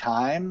 5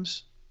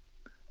 times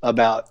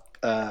about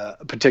a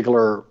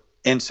particular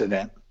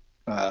incident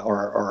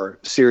or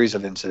series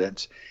of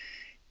incidents,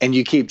 and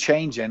you keep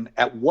changing,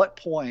 at what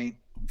point,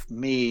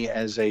 me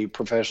as a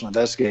professional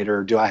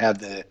investigator, do I have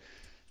the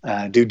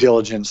due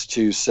diligence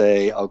to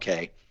say,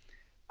 okay,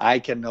 I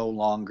can no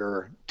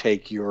longer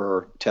take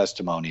your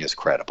testimony as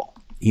credible?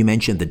 You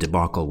mentioned the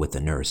debacle with the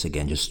nurse.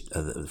 Again, just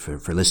for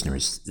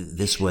listeners,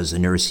 this was a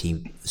nurse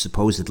he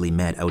supposedly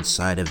met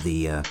outside of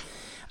a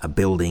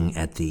building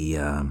at the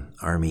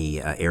Army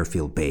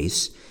airfield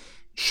base.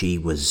 She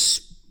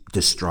was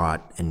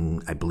distraught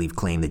and I believe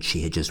claimed that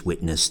she had just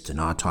witnessed an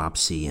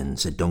autopsy and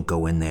said, don't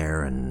go in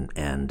there. And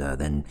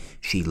then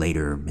she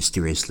later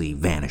mysteriously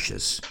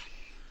vanishes.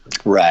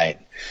 Right.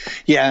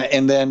 Yeah.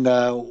 And then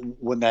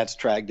when that's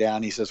tracked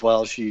down, he says,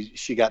 well,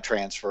 she got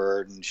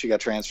transferred, and she got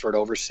transferred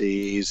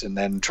overseas, and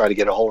then try to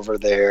get a hold of her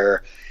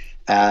there.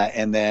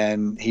 And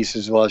then he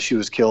says, well, she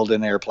was killed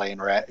in an airplane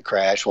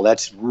crash. Well,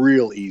 that's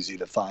real easy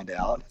to find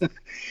out.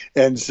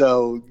 And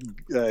so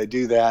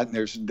do that.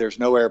 And there's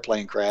no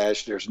airplane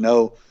crash. There's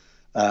no,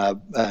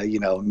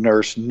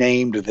 nurse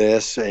named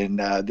this. And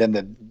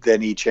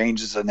then he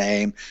changes the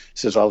name,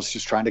 says, I was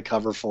just trying to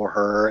cover for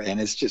her. And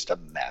it's just a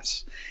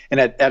mess.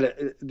 And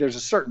there's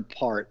a certain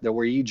part that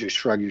where you just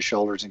shrug your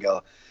shoulders and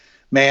go,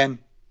 man,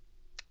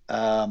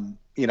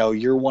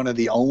 you're one of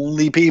the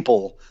only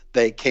people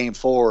that came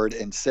forward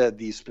and said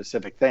these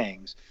specific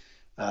things.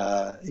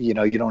 You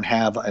don't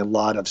have a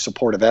lot of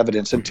supportive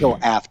evidence until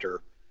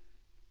after,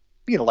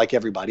 like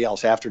everybody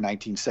else, after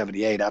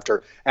 1978,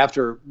 after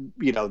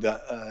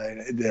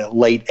the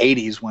late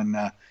 80s when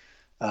the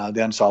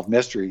Unsolved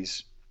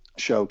Mysteries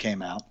show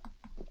came out.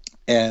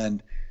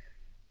 And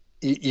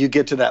you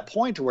get to that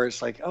point where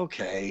it's like,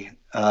 okay,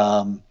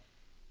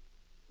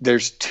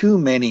 there's too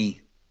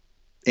many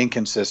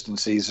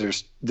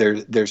inconsistencies.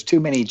 There's too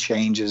many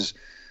changes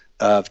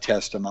of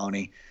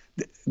testimony.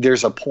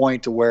 There's a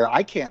point to where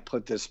I can't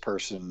put this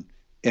person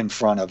in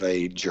front of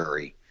a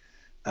jury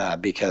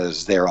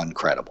because they're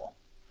uncredible.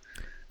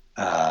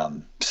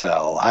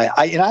 So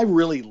I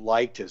really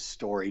liked his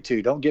story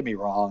too. Don't get me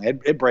wrong.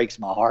 It breaks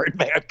my heart,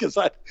 man, because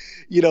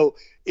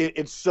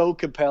it's so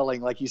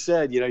compelling. Like you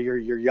said, you're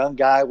a young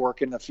guy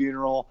working the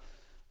funeral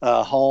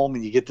home,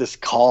 and you get this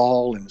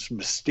call, and it's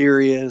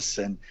mysterious,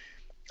 and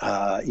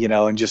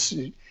and just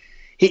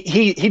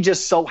he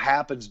just so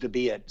happens to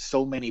be at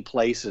so many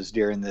places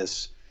during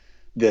this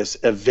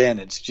event.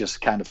 It's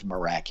just kind of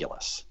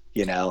miraculous.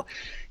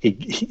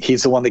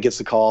 He's the one that gets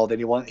the call.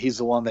 Then he's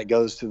the one that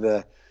goes to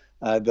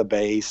the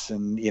base,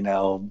 and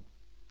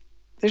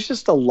there's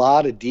just a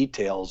lot of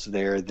details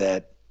there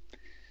that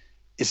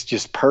it's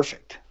just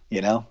perfect.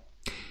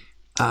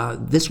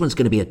 This one's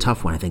going to be a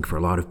tough one, I think, for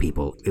a lot of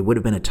people. It would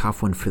have been a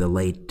tough one for the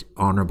late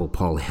Honorable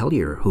Paul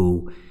Hellyer,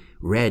 who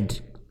read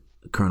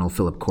Colonel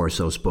Philip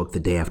Corso's book, The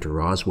Day After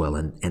Roswell,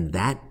 and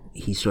that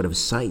he sort of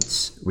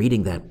cites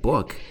reading that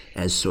book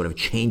as sort of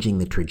changing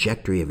the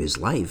trajectory of his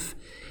life.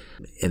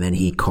 And then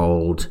he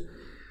called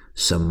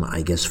some,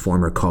 I guess,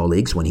 former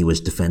colleagues when he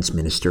was defense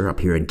minister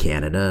up here in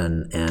Canada,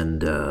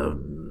 and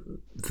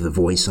the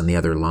voice on the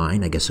other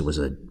line, I guess it was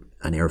an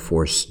Air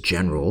Force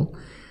general,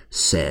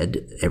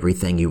 said,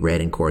 everything you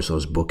read in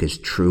Corso's book is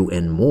true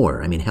and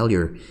more. I mean,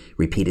 Hellyer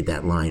repeated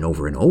that line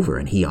over and over,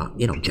 and he,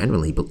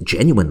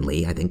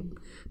 genuinely, I think,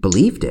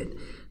 believed it.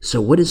 So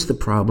what is the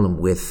problem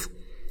with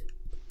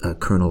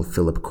Colonel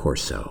Philip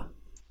Corso?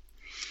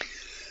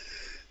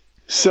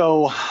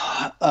 So,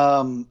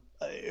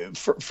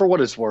 for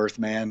what it's worth,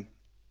 man,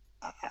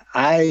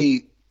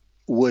 I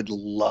would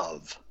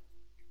love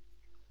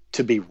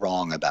to be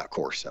wrong about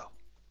Corso.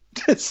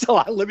 So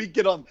let me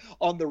get on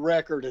the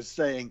record as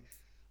saying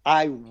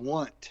I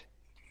want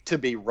to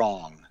be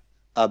wrong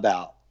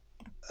about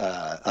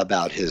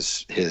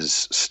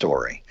his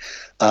story.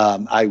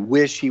 I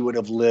wish he would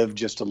have lived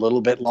just a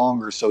little bit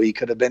longer so he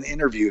could have been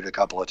interviewed a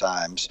couple of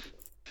times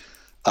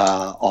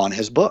on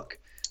his book.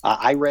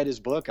 I read his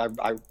book.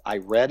 I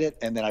read it,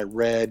 and then I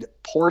read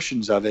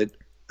portions of it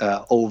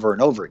over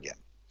and over again.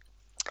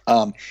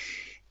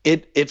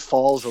 It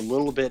falls a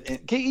little bit in,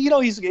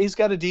 he's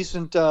got a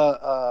decent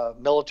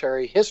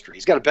military history.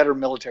 He's got a better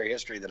military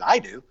history than I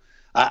do.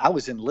 I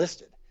was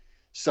enlisted,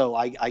 so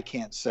I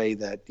can't say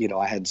that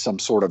I had some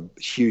sort of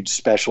huge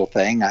special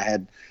thing. I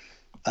had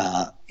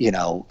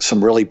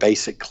some really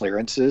basic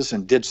clearances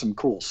and did some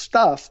cool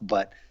stuff,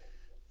 but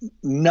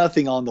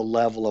nothing on the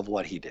level of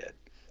what he did.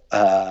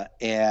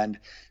 And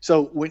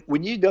so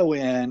when you go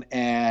in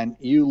and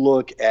you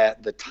look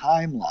at the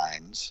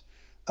timelines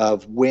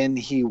of when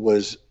he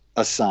was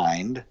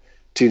assigned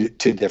to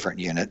different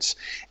units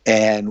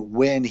and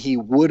when he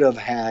would have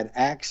had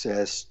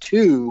access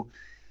to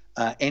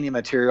any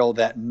material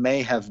that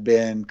may have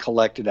been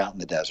collected out in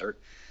the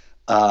desert,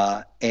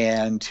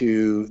 and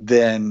to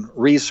then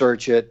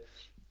research it,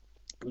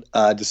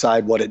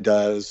 decide what it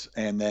does,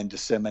 and then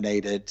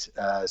disseminate it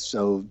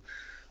so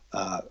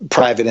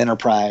private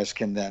enterprise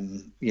can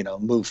then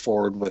move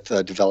forward with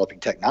developing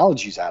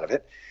technologies out of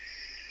it.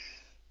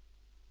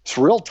 It's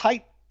a real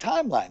tight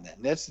timeline then.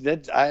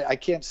 I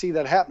can't see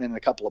that happening in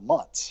a couple of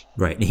months.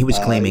 Right, and he was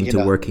claiming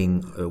to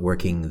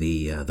working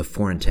the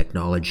foreign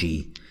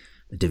technology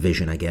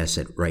division, I guess,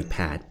 at Wright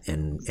Pat,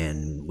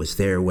 and was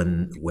there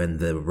when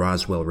the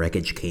Roswell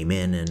wreckage came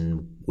in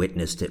and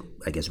witnessed it,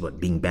 I guess,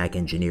 being back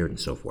engineered and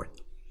so forth.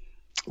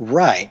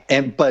 Right,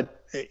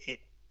 but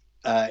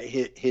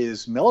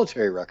his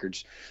military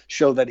records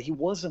show that he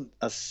wasn't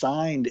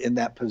assigned in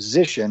that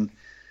position.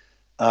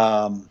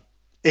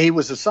 He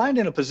was assigned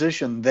in a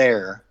position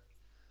there,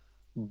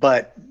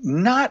 but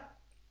not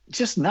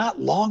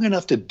long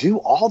enough to do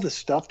all the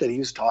stuff that he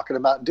was talking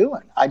about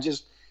doing. I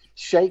just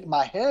shake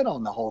my head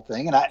on the whole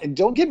thing. And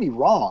don't get me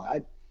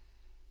wrong.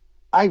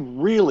 I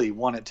really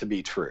want it to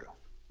be true.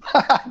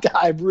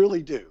 I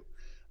really do.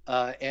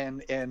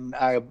 And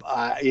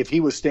if he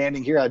was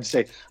standing here, I'd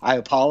say, I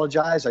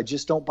apologize. I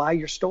just don't buy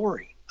your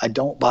story. I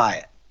don't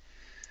buy it.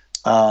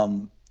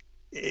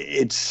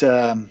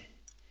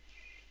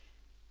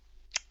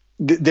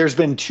 There's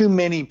been too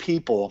many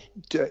people,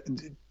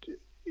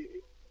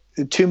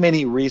 too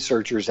many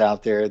researchers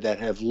out there that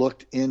have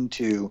looked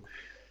into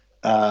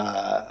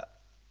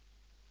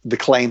the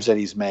claims that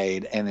he's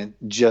made, and it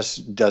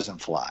just doesn't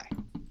fly.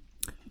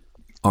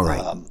 All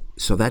right.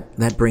 So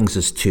that brings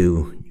us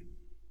to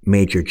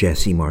Major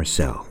Jesse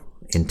Marcel,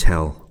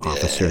 intel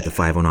officer at the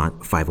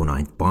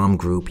 509th Bomb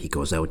Group. He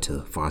goes out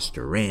to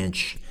Foster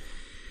Ranch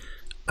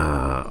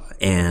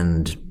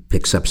and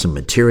picks up some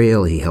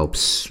material. He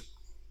helps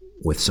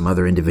with some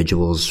other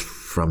individuals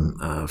from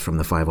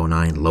the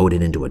 509 load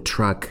it into a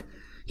truck.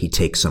 He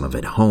takes some of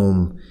it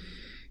home.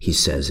 He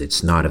says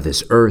it's not of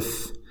this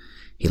earth.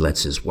 He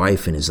lets his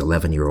wife and his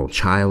 11-year-old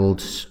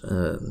child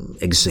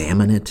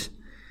examine it.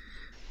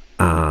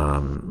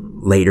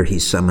 Later,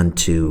 he's summoned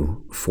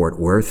to Fort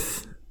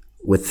Worth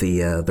with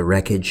the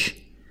wreckage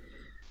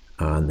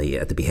at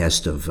the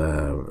behest of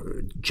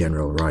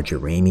General Roger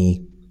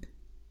Ramey,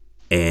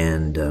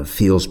 and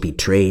feels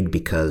betrayed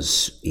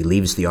because he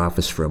leaves the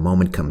office for a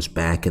moment, comes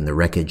back, and the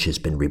wreckage has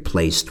been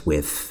replaced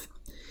with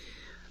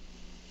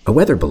a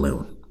weather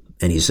balloon,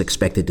 and he's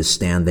expected to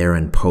stand there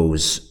and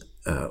pose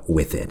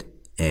with it,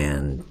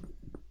 and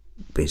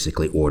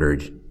basically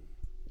ordered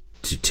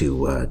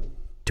to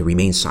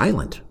remain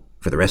silent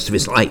for the rest of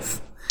his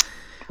life.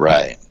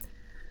 Right.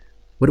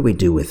 What do we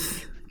do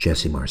with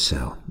Jesse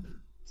Marcel?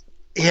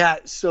 Yeah,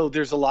 so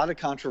there's a lot of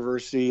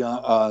controversy.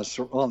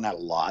 Well, not a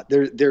lot.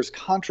 There's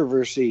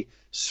controversy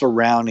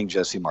surrounding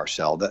Jesse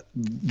Marcel.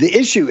 The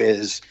issue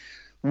is,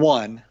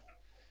 one,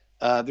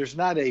 there's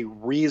not a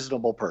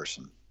reasonable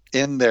person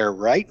in their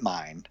right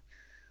mind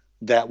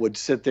that would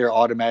sit there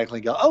automatically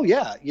and go, oh,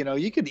 yeah,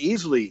 you could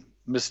easily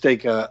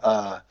mistake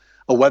a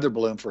weather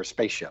balloon for a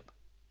spaceship.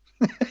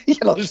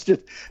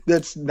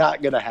 That's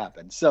not going to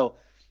happen. So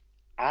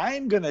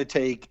I'm going to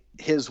take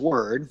his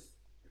word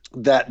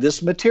that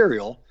this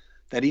material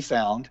that he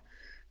found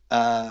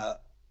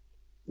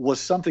was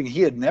something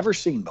he had never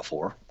seen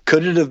before.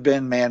 Could it have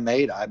been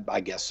man-made? I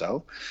guess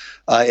so.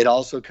 It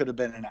also could have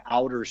been an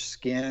outer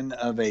skin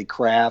of a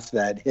craft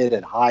that hit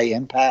at high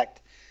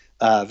impact,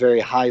 very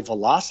high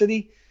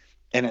velocity,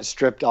 and it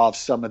stripped off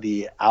some of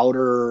the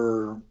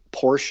outer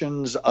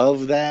portions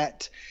of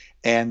that.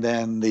 And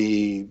then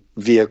the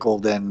vehicle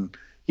then,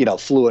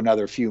 flew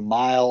another few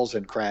miles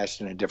and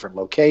crashed in a different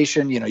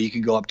location. You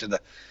can go up to the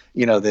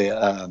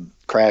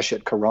crash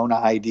at Corona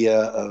idea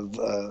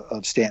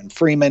of Stanton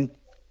Freeman,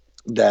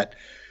 that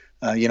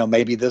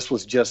maybe this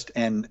was just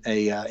an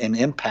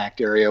impact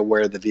area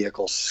where the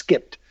vehicle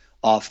skipped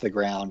off the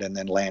ground and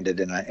then landed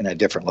in a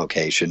different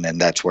location,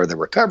 and that's where the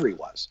recovery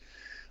was.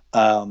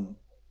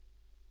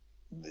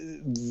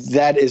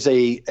 That is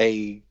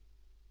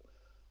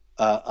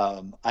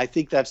I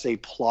think that's a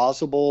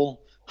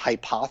plausible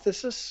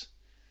hypothesis.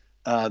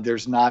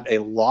 There's not a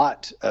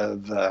lot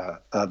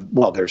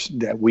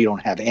we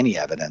don't have any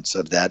evidence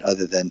of that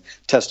other than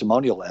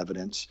testimonial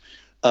evidence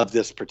of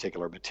this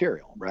particular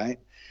material, right?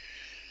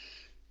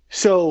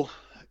 So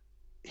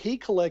he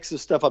collects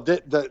this stuff up.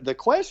 The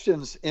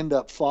questions end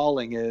up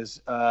falling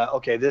is,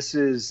 this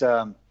is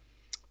a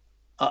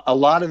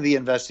lot of the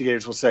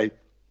investigators will say,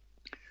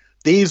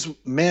 these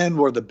men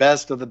were the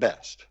best of the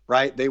best,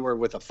 right? They were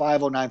with a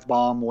 509th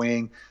Bomb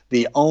Wing,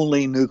 the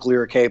only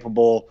nuclear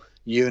capable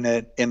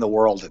unit in the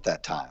world at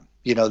that time.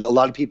 A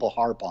lot of people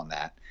harp on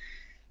that.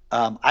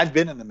 I've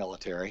been in the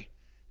military.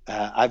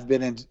 I've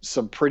been in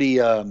some pretty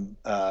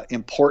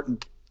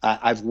important,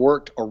 I've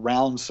worked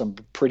around some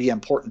pretty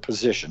important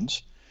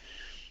positions.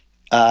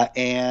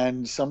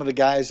 And some of the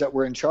guys that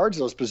were in charge of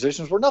those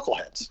positions were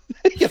knuckleheads.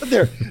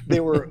 They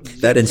were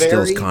that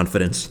instills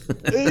confidence.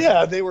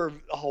 Yeah, they were.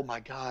 Oh my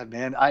God,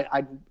 man!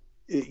 I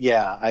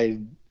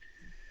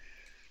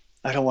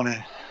don't want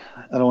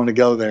to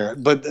go there.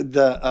 But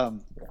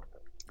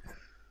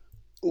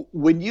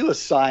when you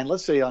assign,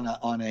 let's say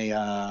on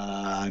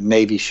a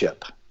Navy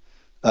ship,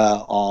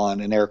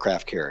 on an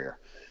aircraft carrier,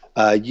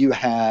 you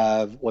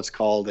have what's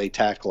called a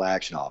tactical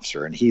action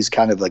officer, and he's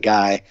kind of the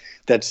guy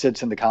that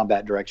sits in the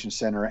combat direction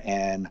center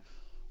and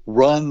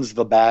runs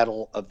the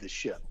battle of the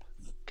ship.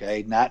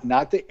 Okay,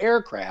 not the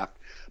aircraft,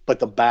 but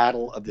the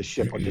battle of the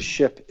ship, what the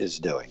ship is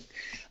doing.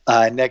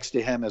 Next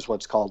to him is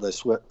what's called a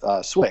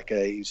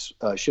SWCC,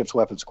 a ship's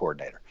weapons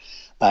coordinator.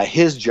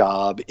 His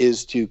job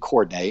is to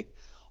coordinate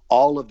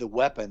all of the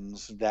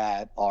weapons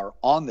that are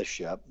on the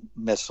ship,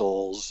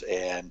 missiles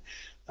and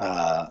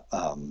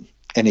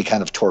any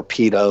kind of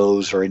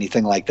torpedoes or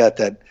anything like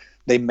that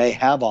they may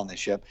have on the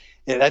ship.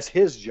 And that's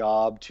his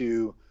job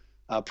to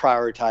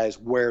prioritize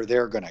where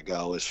they're going to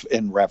go is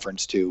in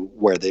reference to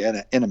where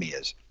the enemy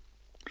is.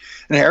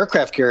 An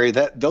aircraft carrier,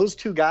 those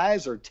two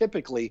guys are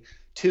typically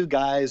two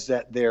guys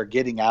that they're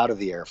getting out of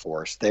the Air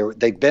Force.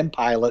 They've been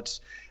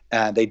pilots,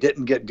 they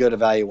didn't get good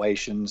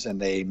evaluations, and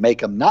they make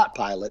them not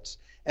pilots,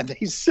 and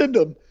they send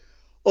them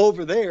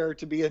over there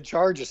to be in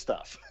charge of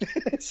stuff.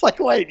 It's like,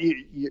 wait,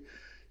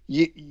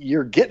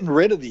 you're getting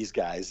rid of these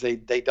guys. They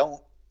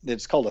don't.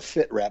 It's called a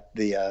fit rep.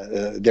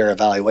 Their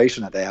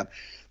evaluation that they have,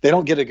 they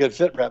don't get a good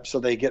fit rep, so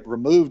they get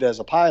removed as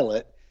a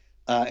pilot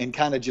and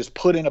kind of just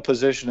put in a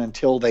position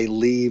until they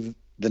leave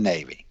the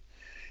Navy,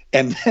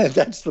 and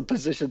that's the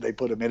position they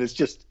put them in. It's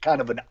just kind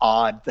of an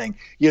odd thing.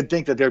 You'd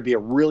think that there'd be a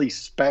really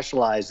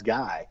specialized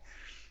guy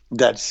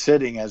that's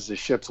sitting as the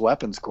ship's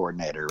weapons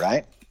coordinator,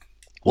 right?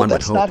 Well,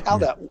 that's not how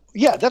that.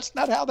 Yeah, that's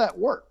not how that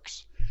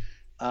works.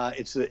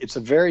 It's a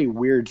very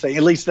weird thing.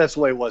 At least that's the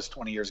way it was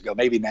 20 years ago.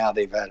 Maybe now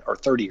or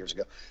 30 years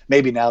ago.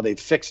 Maybe now they've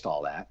fixed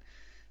all that.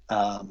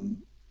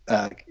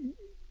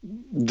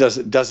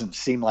 Doesn't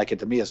seem like it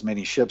to me as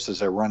many ships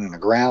as are running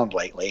aground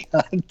lately.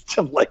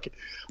 I'm like,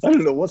 I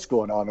don't know what's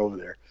going on over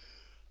there.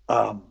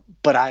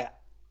 But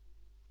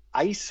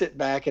I sit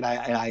back and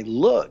I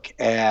look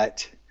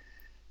at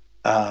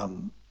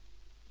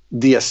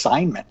the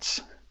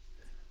assignments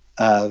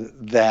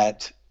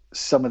that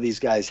some of these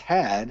guys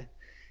had.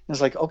 It's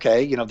like,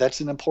 okay,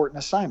 that's an important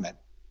assignment.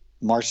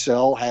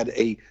 Marcel had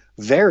a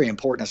very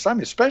important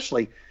assignment,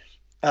 especially,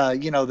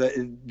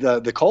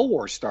 the Cold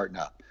War starting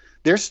up.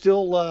 They're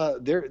still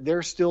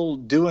they're still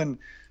doing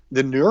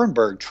the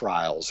Nuremberg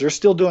trials. They're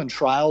still doing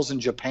trials in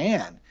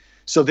Japan.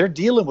 So they're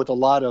dealing with a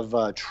lot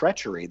of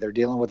treachery. They're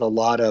dealing with a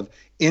lot of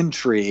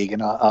intrigue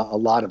and a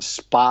lot of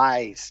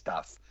spy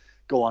stuff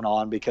going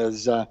on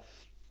because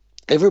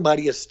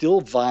everybody is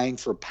still vying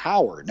for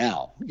power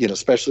now,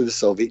 especially the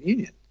Soviet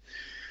Union.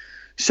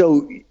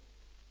 So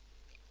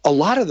a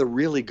lot of the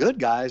really good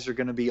guys are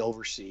going to be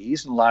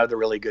overseas, and a lot of the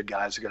really good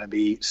guys are going to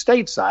be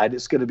stateside.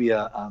 It's going to be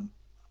a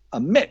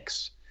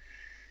mix.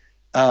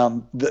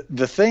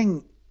 The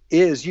thing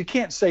is, you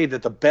can't say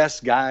that the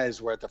best guys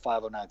were at the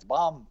 509th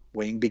Bomb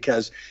Wing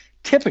because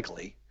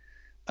typically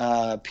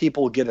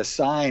people get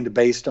assigned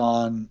based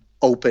on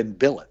open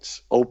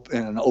billets,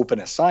 an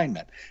open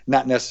assignment,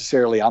 not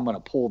necessarily I'm going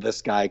to pull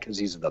this guy because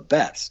he's the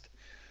best.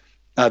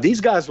 These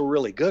guys were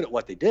really good at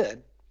what they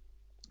did.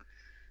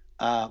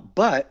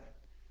 But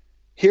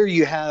Here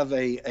you have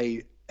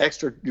a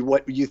extra,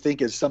 what you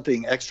think is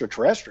something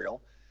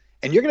extraterrestrial,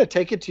 and you're going to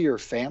take it to your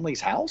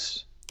family's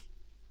house.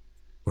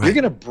 Right. You're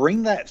going to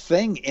bring that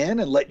thing in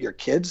and let your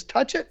kids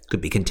touch it? Could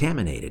be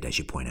contaminated, as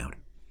you point out.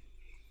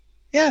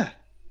 Yeah.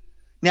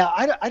 Now,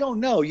 I don't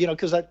know,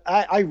 because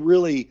I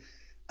really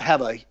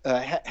have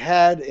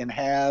had and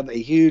have a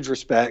huge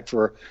respect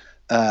for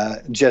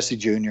Jesse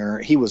Jr.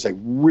 He was a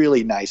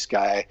really nice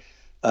guy,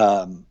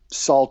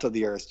 salt of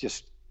the earth,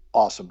 just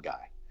awesome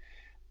guy.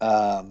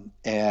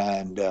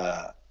 And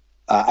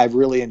I've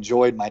really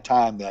enjoyed my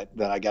time that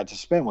I got to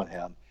spend with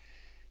him.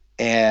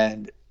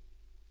 And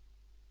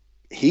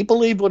he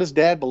believed what his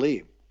dad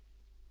believed,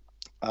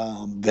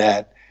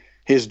 that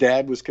his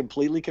dad was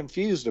completely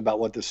confused about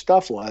what this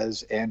stuff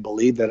was and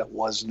believed that it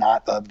was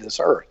not of this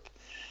earth.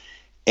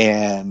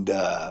 And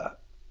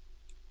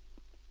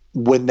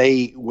when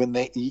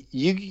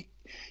you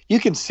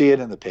can see it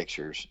in the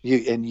pictures,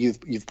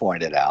 you've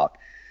pointed out,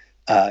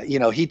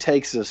 he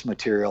takes this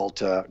material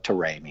to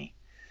Ramey,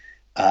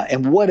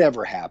 and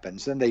whatever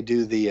happens, then they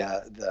do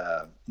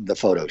the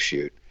photo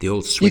shoot. The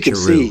old switcheroo. You can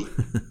see,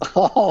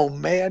 oh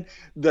man,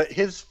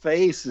 his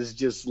face is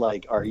just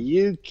like, are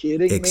you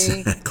kidding me?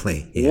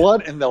 Exactly. Yeah.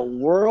 What in the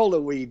world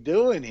are we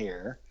doing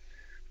here?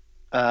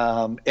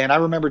 And I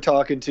remember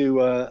talking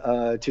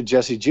to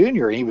Jesse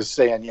Jr. He was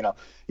saying,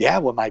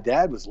 when my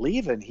dad was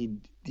leaving,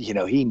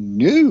 he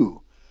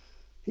knew,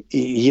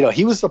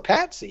 he was the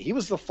patsy. He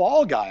was the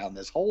fall guy on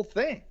this whole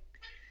thing.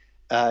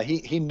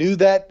 He knew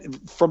that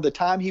from the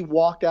time he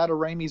walked out of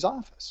Ramey's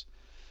office.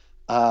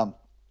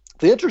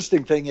 The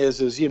interesting thing is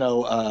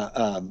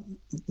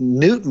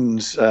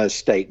Newton's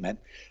statement,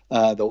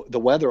 the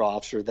weather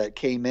officer that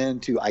came in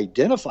to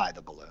identify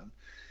the balloon.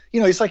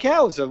 He's like,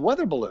 yeah, it was a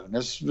weather balloon.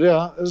 It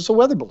was a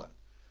weather balloon.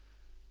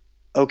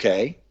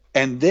 Okay.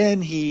 And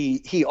then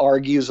he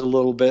argues a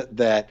little bit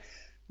that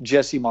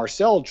Jesse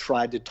Marcel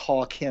tried to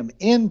talk him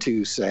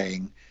into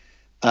saying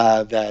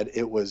that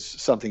it was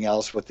something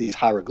else with these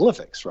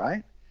hieroglyphics,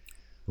 right?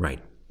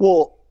 Right.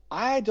 Well,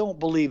 I don't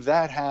believe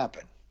that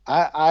happened.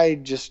 I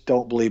just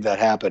don't believe that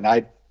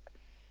happened.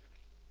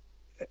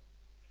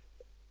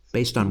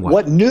 Based on what?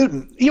 What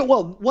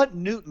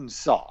Newton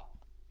saw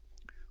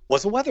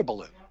was a weather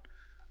balloon.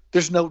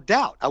 There's no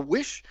doubt. I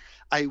wish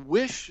they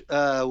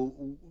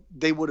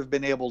would have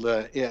been able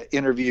to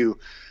interview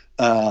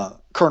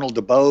Colonel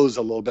DuBose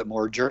a little bit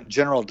more,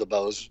 General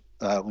DuBose,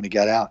 when he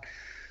got out,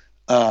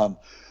 a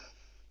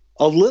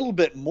little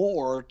bit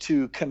more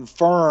to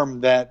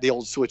confirm that the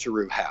old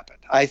switcheroo happened.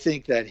 I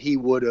think that he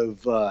would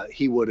have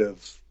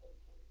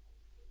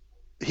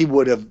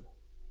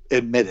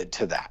admitted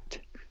to that.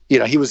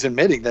 He was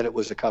admitting that it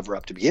was a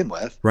cover-up to begin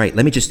with. Right.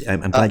 Let me just,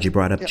 I'm glad you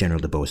brought up General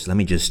DuBose. Let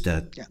me just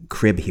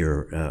crib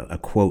here a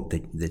quote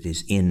that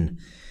is in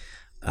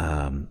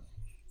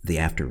the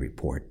after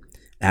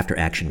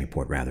action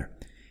report, rather.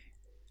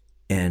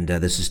 And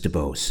this is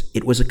DuBose.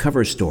 It was a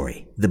cover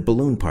story, the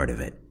balloon part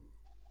of it.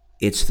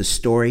 It's the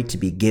story to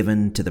be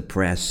given to the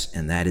press,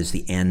 and that is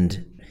the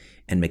end.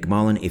 And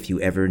McMullen, if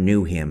you ever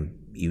knew him,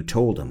 you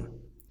told him.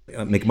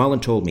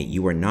 McMullen told me,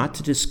 you are not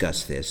to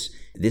discuss this.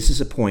 This is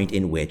a point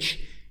in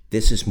which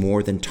this is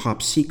more than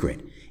top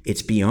secret.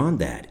 It's beyond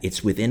that.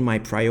 It's within my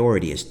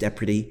priority as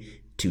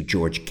deputy to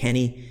George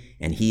Kenney,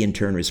 and he in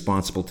turn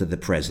responsible to the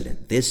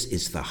president. This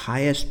is the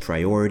highest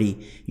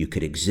priority you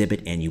could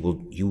exhibit, and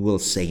you will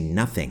say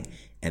nothing.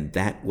 And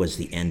that was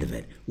the end of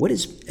it. What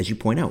is, as you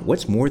point out,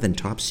 what's more than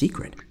top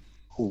secret?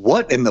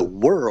 What in the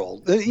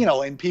world?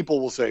 And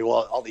people will say,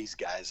 well, all these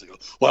guys go,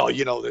 well,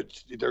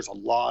 there's a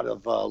lot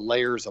of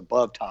layers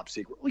above top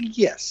secret. Well,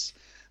 yes,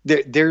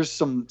 there's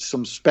some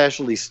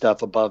specialty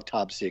stuff above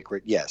top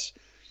secret. Yes.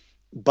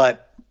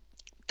 But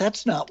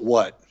that's not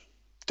what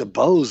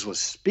DuBose was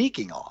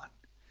speaking on.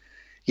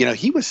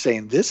 He was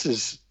saying this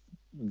is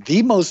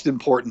the most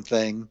important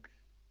thing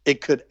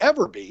it could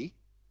ever be,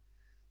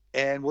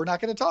 and we're not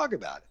going to talk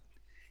about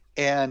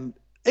it. And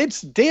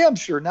it's damn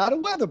sure not a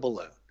weather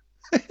balloon.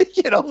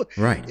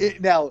 Right.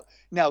 Now,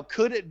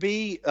 could it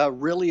be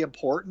really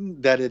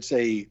important that it's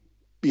a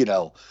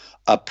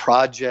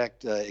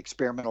project,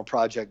 experimental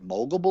project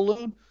mogul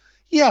balloon?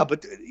 Yeah,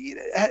 but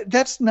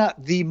that's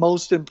not the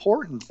most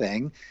important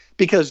thing,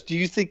 because do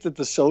you think that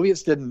the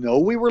Soviets didn't know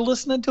we were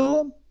listening to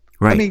them?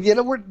 Right. I mean,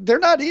 they're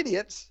not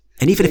idiots.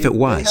 And even if it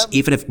was,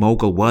 even if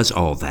mogul was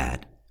all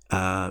that,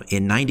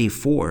 in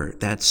 94,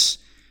 that's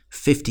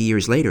 50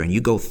 years later, and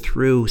you go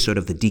through sort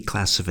of the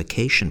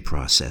declassification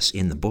process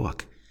in the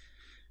book.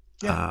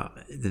 Yeah.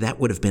 That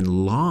would have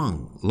been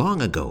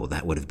long ago.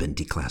 That would have been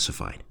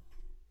declassified.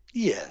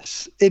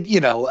 Yes.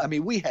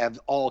 We have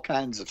all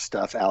kinds of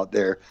stuff out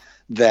there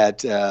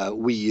that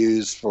we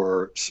use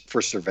for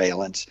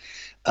surveillance.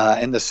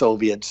 And the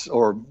Soviets,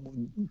 or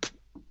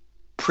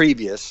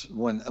previous,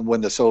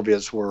 when the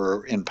Soviets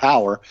were in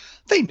power,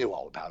 they knew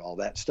all about all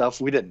that stuff.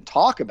 We didn't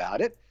talk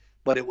about it,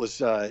 but it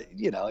was,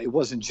 it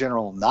wasn't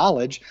general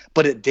knowledge,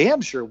 but it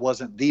damn sure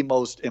wasn't the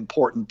most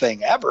important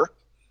thing ever.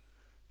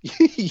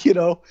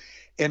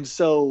 And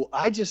so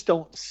I just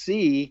don't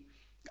see,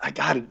 I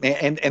got it,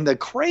 man. And the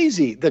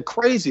crazy,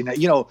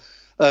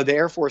 the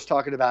Air Force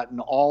talking about and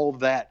all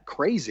that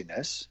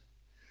craziness.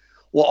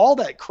 Well, all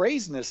that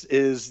craziness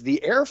is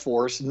the Air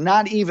Force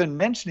not even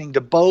mentioning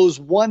DuBose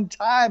one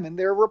time in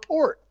their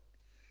report.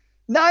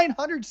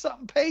 900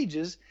 something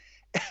pages,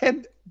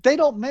 and they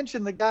don't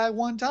mention the guy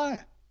one time.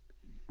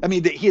 I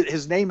mean,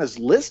 his name is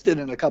listed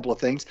in a couple of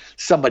things.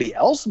 Somebody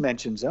else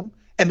mentions him,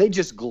 and they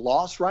just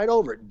gloss right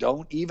over it.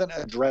 Don't even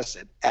address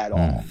it at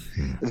all.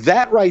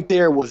 That right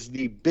there was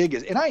the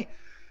biggest. And I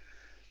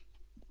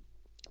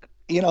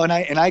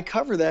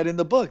cover that in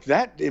the book.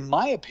 That, in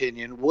my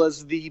opinion,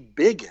 was the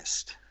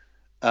biggest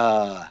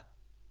red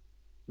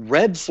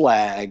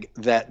flag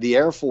that the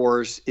Air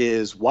Force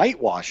is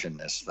whitewashing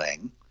this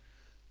thing,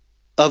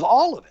 of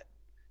all of it.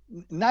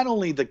 Not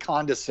only the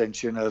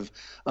condescension of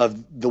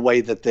the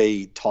way that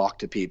they talk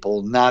to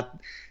people, not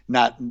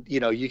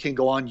you can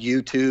go on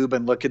YouTube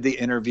and look at the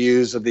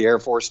interviews of the Air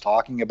Force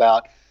talking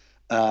about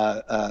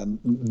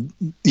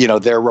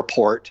their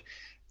report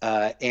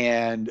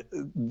and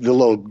the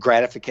little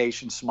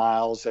gratification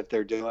smiles that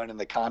they're doing and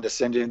the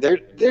condescension.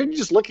 They're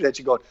just looking at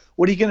you going,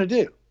 "What are you going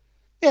to do?"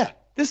 Yeah,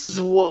 this is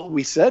what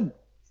we said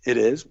it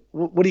is.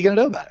 What are you going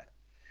to do about it?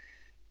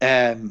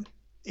 And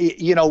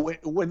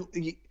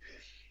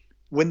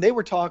when they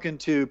were talking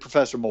to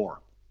Professor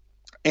Moore,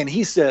 and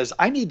he says,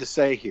 I need to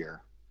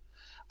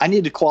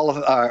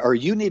qualify, or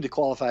you need to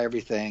qualify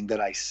everything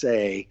that I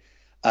say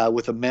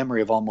with a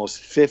memory of almost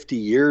 50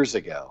 years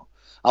ago.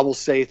 I will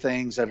say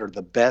things that are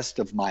the best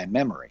of my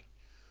memory.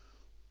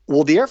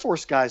 Well, the Air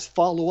Force guys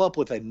follow up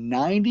with a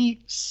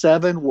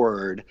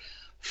 97-word,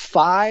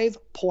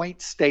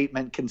 5-point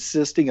statement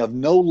consisting of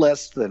no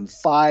less than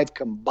 5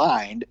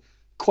 combined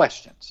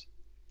questions.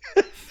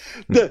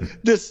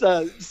 This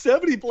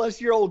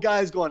 70-plus-year-old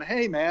guy is going,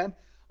 "Hey, man,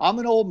 I'm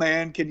an old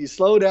man. Can you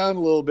slow down a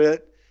little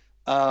bit?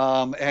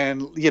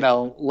 And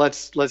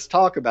let's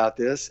talk about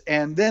this."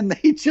 And then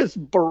they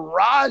just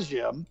barrage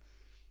him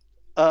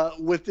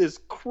with this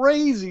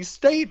crazy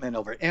statement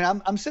over it.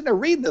 And I'm sitting there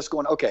reading this,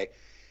 going, "Okay,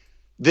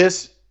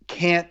 this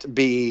can't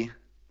be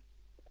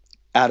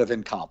out of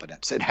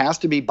incompetence. It has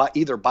to be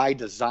either by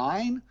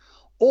design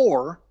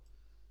or."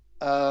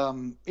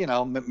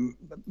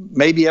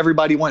 Maybe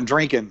everybody went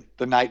drinking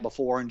the night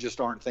before and just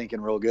aren't thinking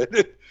real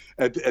good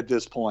at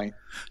this point.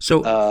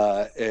 So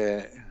on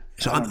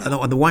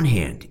the one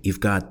hand, you've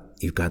got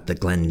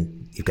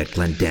Glenn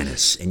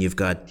Dennis, and you've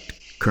got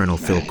Colonel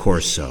Phil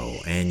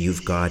Corso, and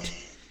you've got,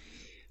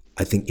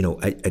 I think,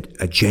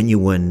 a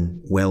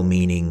genuine,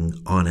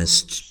 well-meaning,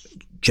 honest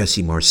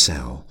Jesse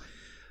Marcel.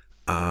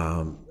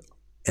 And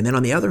then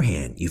on the other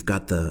hand, you've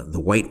got the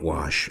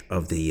whitewash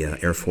of the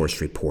Air Force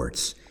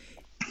reports.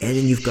 And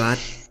then you've got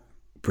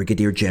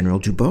Brigadier General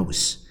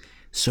DuBose.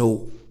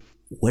 So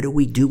what do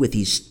we do with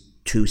these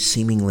two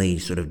seemingly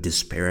sort of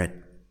disparate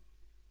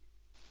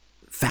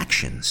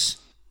factions?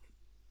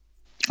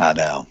 I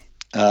know.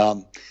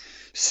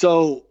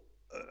 So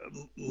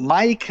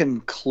my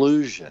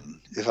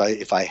conclusion,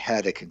 if I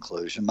had a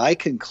conclusion, my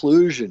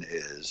conclusion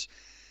is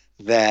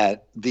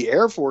that the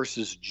Air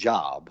Force's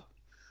job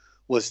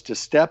was to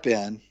step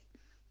in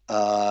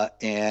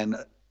and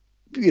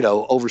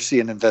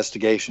oversee an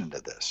investigation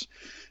into this.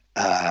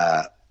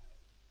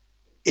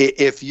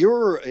 If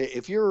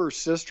your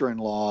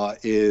sister-in-law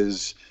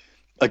is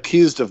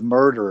accused of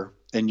murder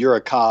and you're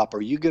a cop,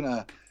 are you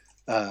gonna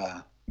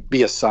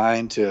be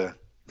assigned to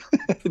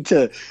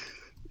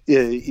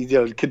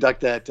conduct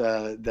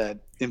that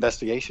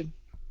investigation?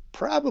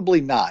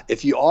 Probably not.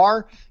 If you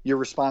are, your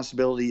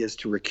responsibility is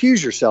to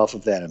recuse yourself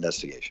of that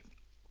investigation.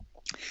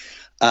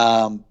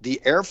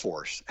 The Air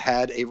Force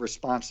had a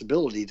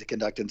responsibility to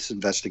conduct this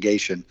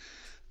investigation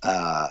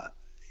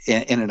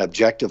in an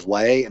objective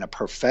way, in a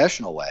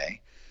professional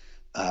way,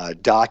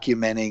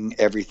 documenting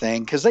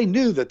everything, because they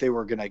knew that they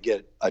were going to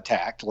get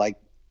attacked, like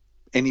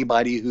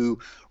anybody who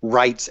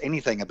writes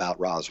anything about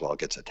Roswell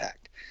gets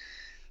attacked.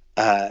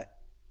 And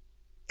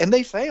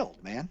they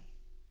failed, man.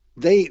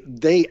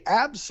 They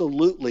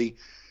absolutely,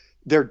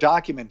 their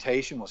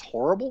documentation was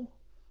horrible.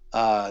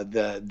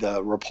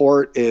 The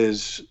report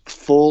is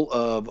full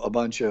of a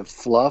bunch of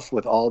fluff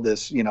with all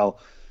this,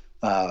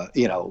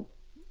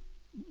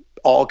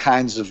 all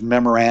kinds of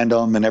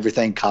memorandum and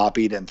everything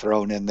copied and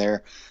thrown in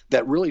there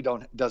that really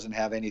doesn't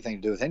have anything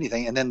to do with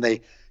anything. And then they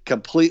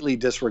completely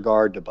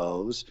disregard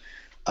DuBose.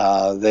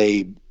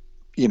 They,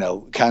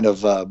 kind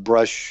of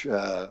brush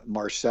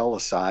Marcel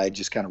aside,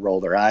 just kind of roll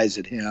their eyes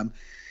at him.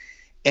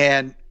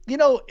 And,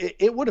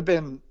 it would have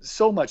been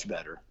so much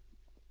better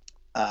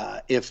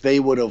if they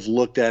would have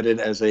looked at it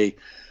as a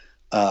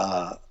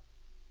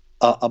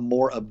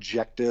more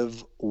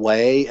objective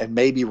way and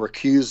maybe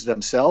recused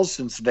themselves,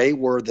 since they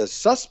were the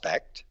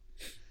suspect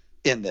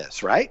in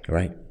this, right?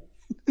 Right.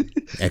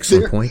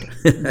 Excellent point.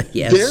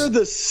 Yes. They're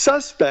the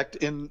suspect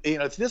in,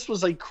 if this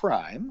was a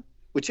crime,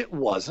 which it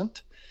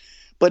wasn't,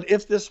 but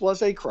if this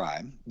was a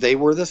crime, they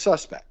were the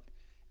suspect.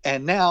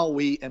 And now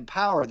we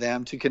empower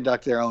them to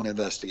conduct their own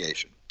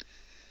investigation.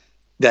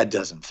 That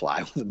doesn't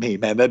fly with me,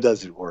 man. That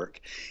doesn't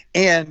work.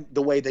 And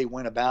the way they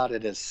went about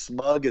it, as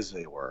smug as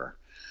they were,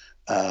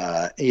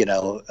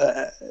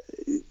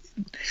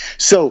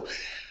 So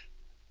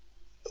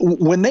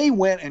when they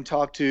went and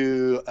talked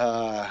to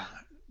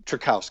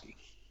Trukowski,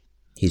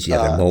 he's the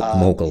other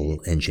mogul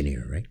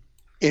engineer, right?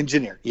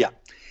 Engineer, yeah.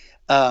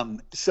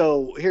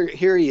 So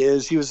here he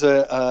is. He was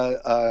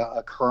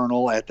a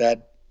colonel at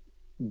that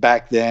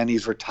back then.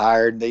 He's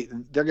retired.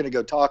 They're going to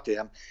go talk to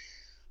him.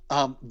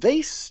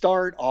 They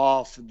start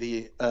off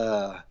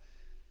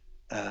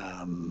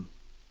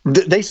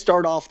they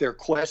start off their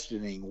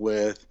questioning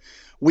with,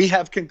 "We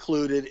have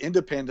concluded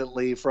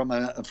independently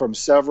from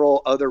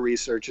several other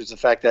researchers the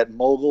fact that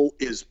Mogul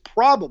is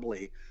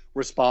probably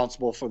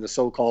responsible for the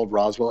so-called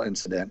Roswell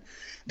incident.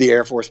 The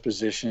Air Force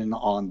position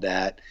on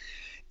that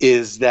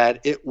is that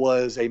it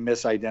was a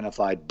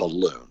misidentified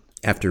balloon."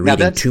 After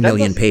reading 2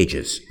 million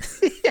pages.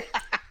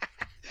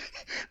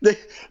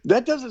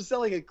 That doesn't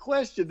sound like a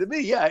question to me.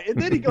 Yeah. And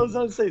then he goes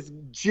on and says,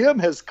 Jim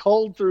has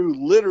culled through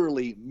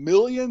literally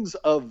millions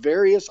of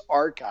various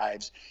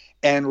archives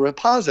and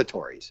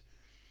repositories.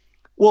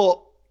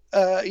 Well,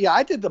 yeah,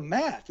 I did the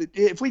math.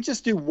 If we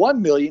just do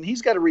 1 million,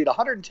 he's got to read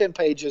 110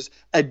 pages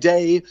a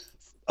day,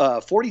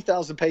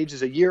 40,000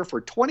 pages a year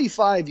for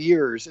 25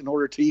 years in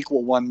order to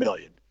equal 1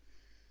 million.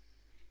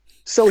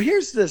 So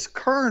here's this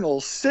colonel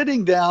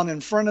sitting down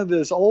in front of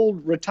this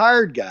old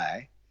retired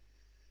guy,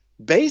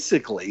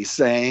 basically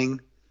saying,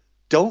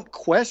 don't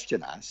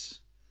question us.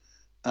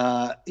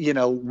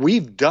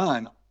 We've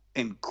done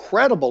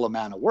incredible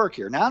amount of work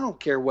here. Now, I don't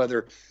care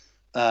whether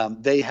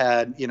they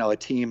had, a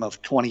team of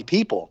 20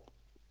 people.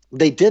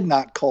 They did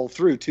not cull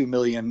through 2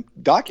 million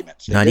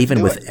documents. Not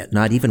even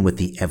with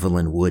the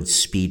Evelyn Wood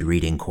speed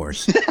reading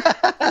course.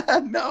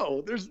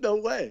 No, there's no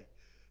way.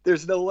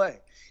 There's no way.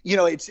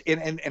 It's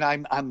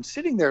and I'm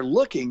sitting there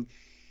looking.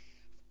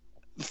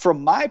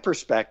 From my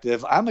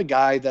perspective, I'm a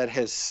guy that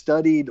has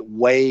studied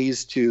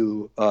ways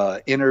to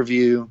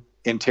interview,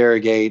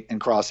 interrogate,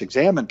 and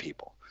cross-examine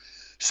people.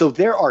 So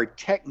there are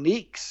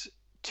techniques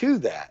to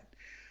that.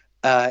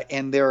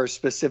 And there are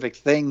specific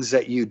things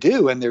that you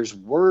do, and there's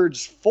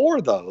words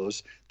for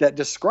those that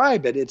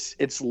describe it.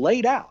 It's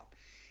laid out.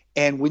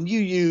 And when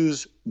you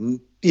use,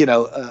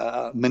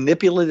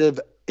 manipulative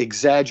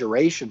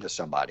exaggeration to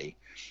somebody,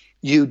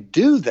 you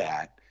do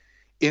that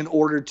in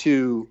order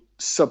to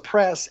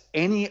suppress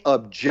any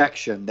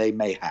objection they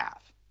may have.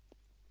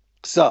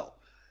 So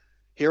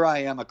here I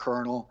am, a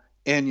colonel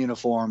in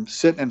uniform,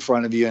 sitting in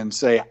front of you and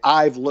say,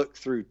 I've looked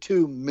through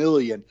 2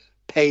 million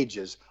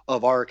pages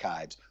of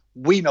archives.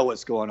 We know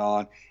what's going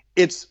on.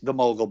 It's the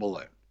Mogul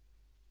balloon.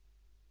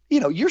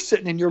 You're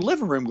sitting in your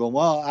living room going,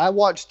 well, I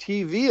watched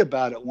TV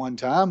about it one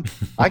time.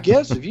 I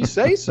guess if you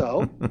say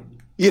so,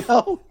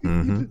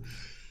 Mm-hmm.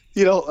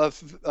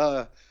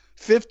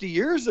 50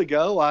 years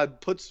ago, I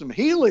put some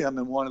helium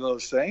in one of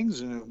those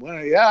things, and it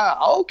went, yeah,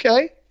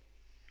 okay.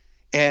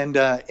 And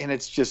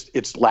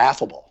it's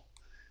laughable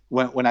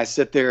when I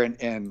sit there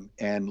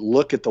and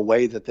look at the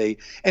way that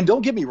and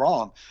don't get me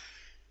wrong,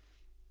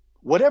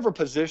 whatever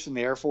position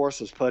the Air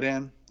Force was put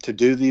in to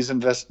do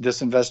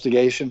this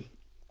investigation,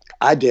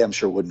 I damn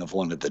sure wouldn't have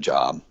wanted the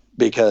job,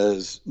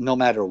 because no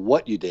matter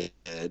what you did,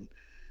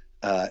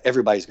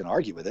 everybody's going to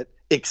argue with it,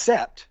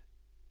 except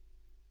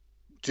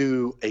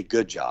do a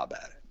good job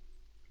at it.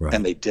 Right.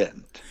 And they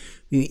didn't.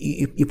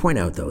 You point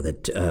out, though,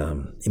 that,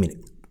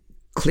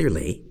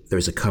 clearly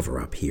there's a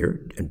cover-up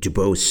here.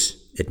 Dubose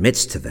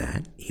admits to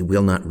that. He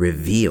will not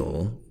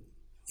reveal,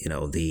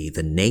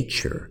 the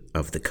nature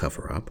of the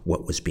cover-up,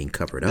 what was being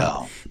covered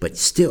up. No. But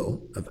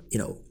still,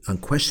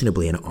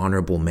 unquestionably an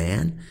honorable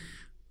man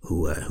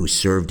who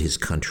served his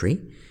country.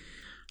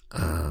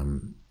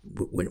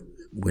 We're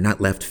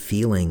not left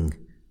feeling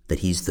that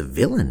he's the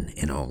villain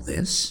in all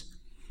this.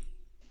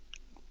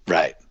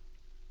 Right.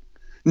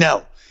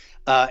 No.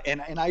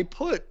 And I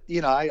put,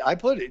 I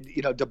put it,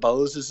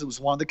 Dubose was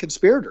one of the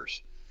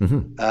conspirators.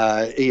 Mm-hmm.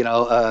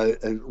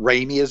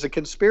 Ramey is a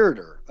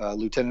conspirator.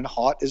 Lieutenant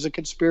Haught is a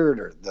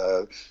conspirator.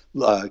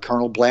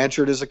 Colonel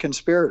Blanchard is a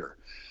conspirator.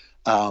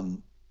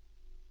 And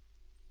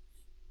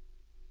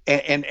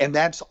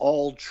that's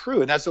all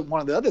true. And that's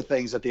one of the other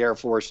things that the Air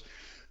Force,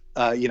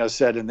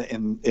 said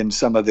in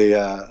some of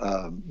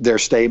their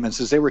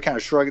statements, is they were kind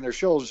of shrugging their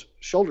shoulders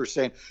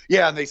saying,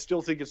 yeah, and they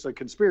still think it's a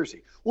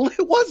conspiracy. Well,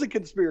 it was a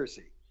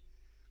conspiracy.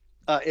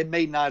 It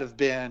may not have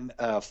been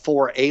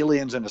 4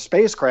 aliens in a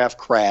spacecraft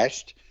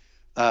crashed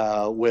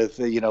with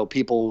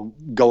people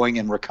going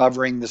and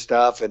recovering the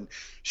stuff and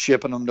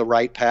shipping them to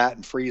Wright Pat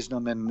and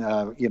freezing them in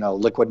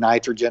liquid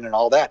nitrogen and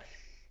all that.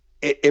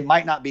 It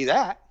might not be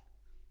that,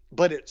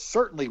 but it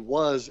certainly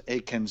was a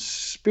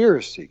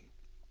conspiracy.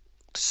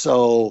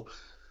 So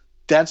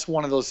that's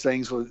one of those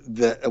things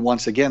that,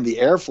 once again, the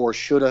Air Force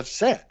should have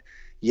said,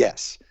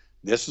 yes,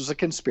 this was a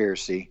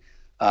conspiracy.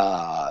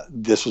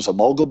 This was a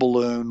Mogul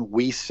balloon.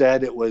 We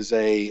said it was just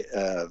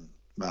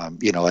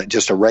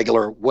a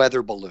regular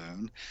weather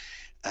balloon.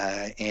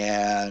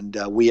 And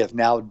we have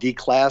now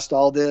declassed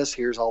all this.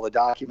 Here's all the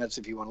documents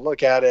if you want to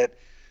look at it.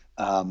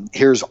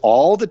 Here's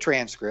all the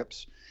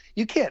transcripts.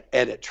 You can't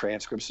edit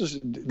transcripts.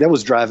 That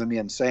was driving me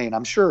insane.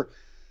 I'm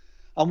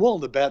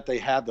willing to bet they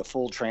have the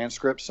full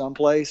transcript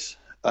someplace.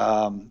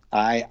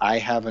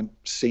 I haven't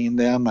seen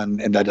them,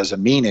 and that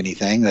doesn't mean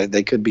anything.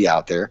 They could be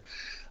out there.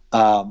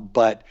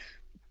 But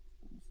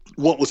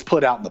what was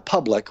put out in the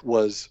public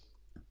was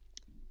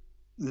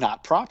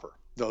not proper.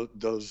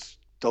 Those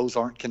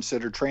aren't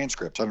considered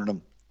transcripts. I don't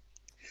know.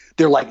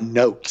 They're like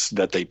notes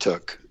that they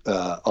took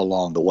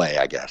along the way,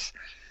 I guess.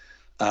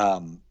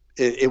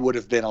 It would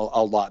have been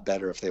a lot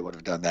better if they would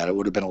have done that. It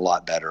would have been a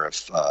lot better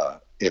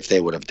if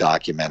they would have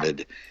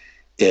documented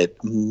it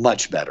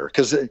much better.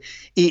 Because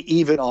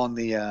even on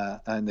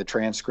the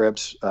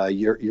transcripts,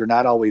 you're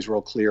not always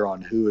real clear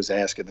on who is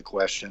asking the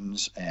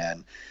questions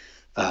and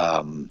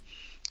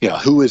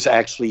who is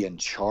actually in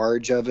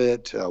charge of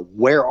it.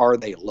 Where are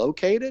they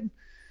located?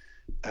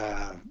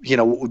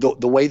 The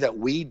way that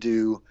we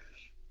do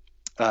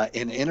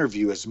an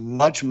interview is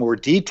much more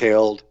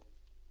detailed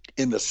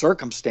in the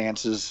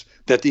circumstances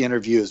that the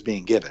interview is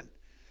being given.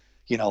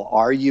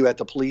 Are you at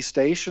the police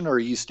station, or are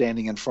you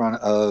standing in front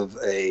of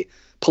a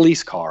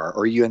police car,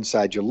 or are you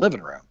inside your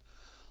living room?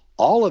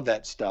 All of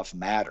that stuff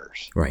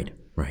matters. Right.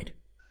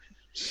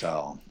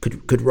 So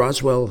could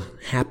Roswell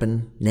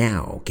happen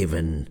now,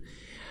 given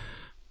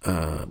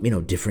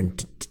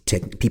different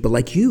people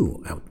like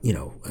you out,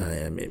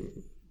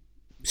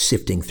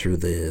 sifting through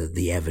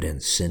the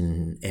evidence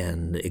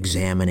and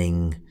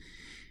examining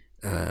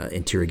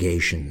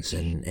interrogations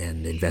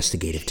and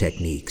investigative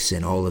techniques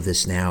and all of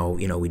this now,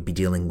 we'd be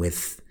dealing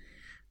with,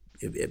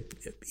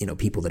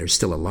 people that are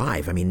still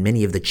alive. I mean,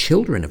 many of the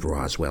children of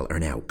Roswell are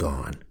now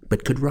gone.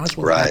 But could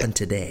Roswell happen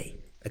today?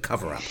 A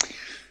cover-up?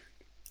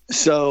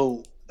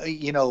 So,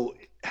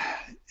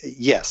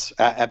 yes,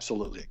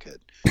 absolutely it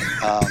could.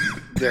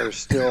 There's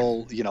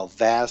still,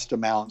 vast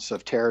amounts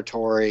of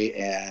territory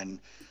and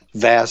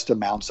vast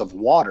amounts of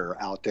water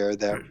out there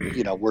that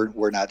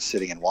we're not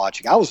sitting and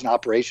watching. I was an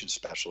operations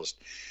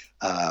specialist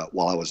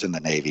while I was in the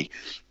Navy.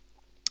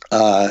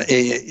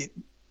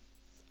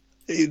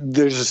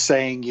 There's a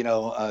saying,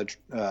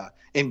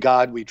 in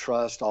God we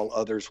trust, all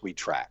others we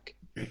track.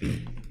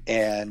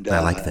 And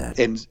I like that.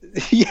 And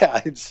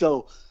yeah, and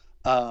so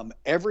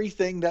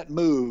everything that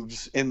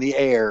moves in the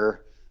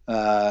air,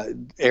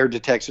 air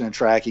detection and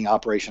tracking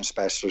operations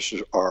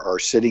specialists are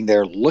sitting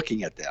there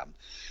looking at them.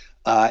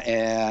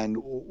 And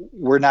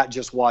we're not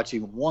just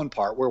watching one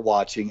part, we're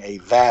watching a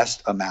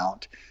vast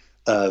amount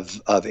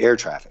of air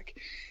traffic.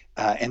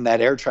 And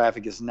that air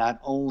traffic is not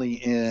only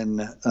in,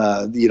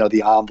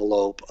 the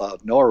envelope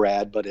of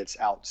NORAD, but it's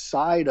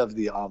outside of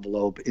the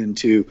envelope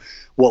into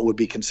what would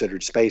be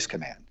considered Space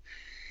Command.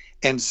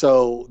 And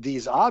so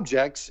these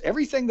objects,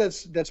 everything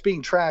that's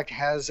being tracked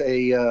has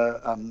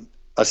a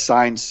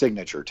signed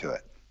signature to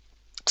it.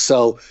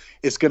 So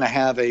it's going to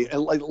have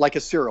like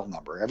a serial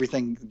number.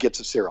 Everything gets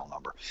a serial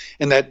number.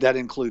 And that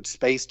includes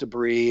space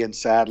debris and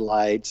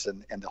satellites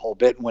and the whole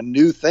bit. When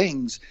new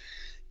things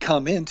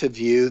come into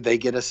view, they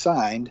get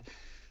assigned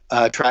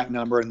track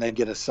number, and they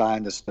get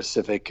assigned a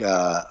specific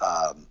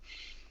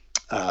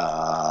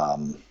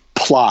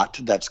plot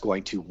that's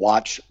going to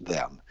watch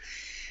them.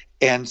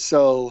 And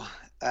so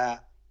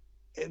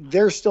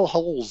there's still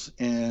holes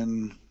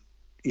in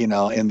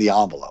the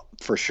envelope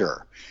for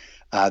sure.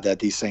 That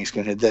these things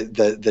can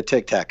the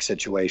Tic Tac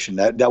situation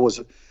that was,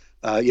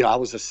 I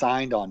was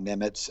assigned on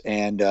Nimitz,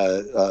 and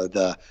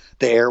the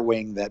air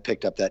wing that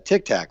picked up that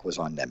Tic Tac was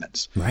on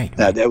Nimitz. Right.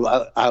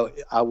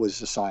 I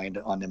was assigned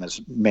on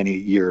Nimitz many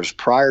years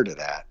prior to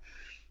that,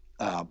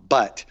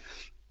 but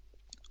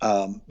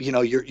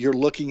you're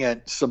looking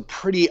at some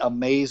pretty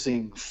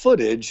amazing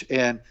footage,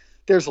 and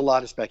there's a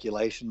lot of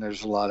speculation.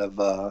 There's a lot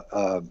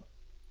of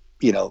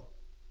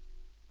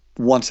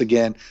once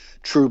again,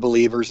 true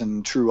believers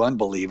and true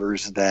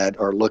unbelievers that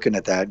are looking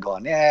at that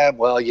going, if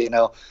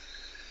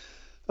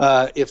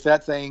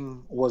that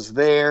thing was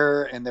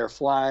there and they're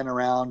flying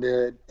around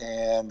it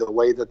and the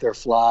way that they're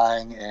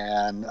flying,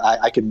 and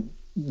I can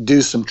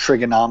do some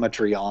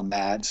trigonometry on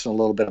that, so a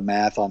little bit of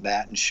math on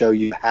that, and show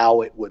you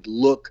how it would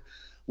look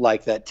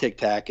like that Tic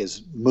Tac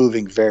is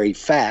moving very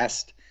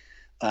fast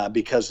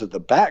because of the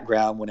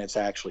background when it's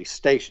actually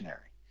stationary.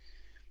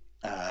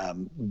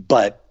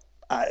 But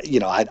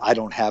I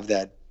don't have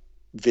that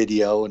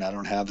video, and I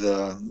don't have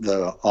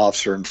the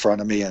officer in front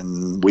of me,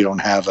 and we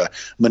don't have a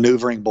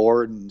maneuvering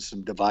board and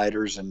some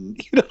dividers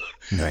and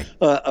right.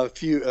 a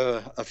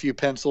few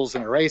pencils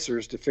and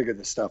erasers to figure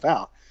this stuff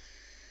out.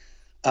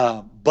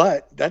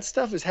 But that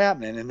stuff is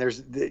happening, and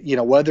there's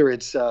whether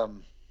it's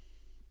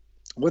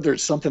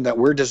something that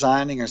we're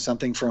designing or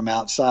something from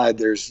outside,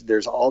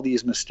 there's all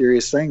these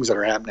mysterious things that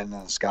are happening in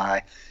the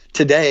sky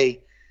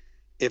today.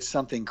 If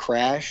something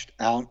crashed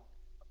out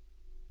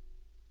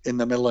in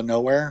the middle of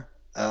nowhere,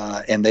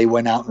 and they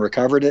went out and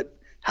recovered it,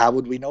 how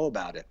would we know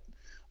about it?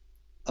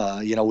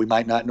 We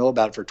might not know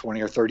about it for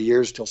 20 or 30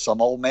 years till some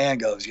old man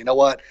goes, you know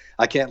what?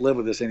 I can't live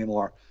with this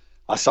anymore.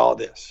 I saw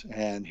this,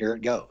 and here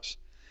it goes.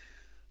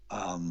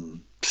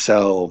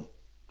 So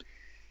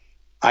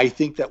I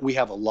think that we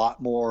have a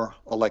lot more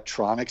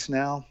electronics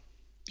now.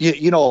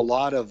 A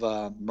lot of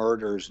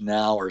murders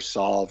now are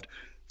solved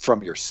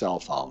from your cell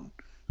phone,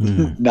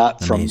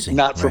 not from Amazing.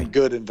 from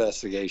good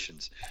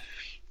investigations.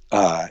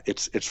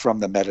 It's from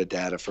the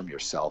metadata from your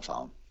cell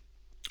phone.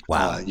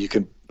 Wow. You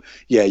can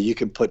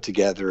put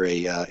together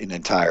an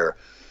entire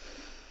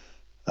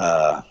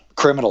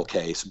criminal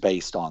case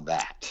based on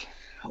that.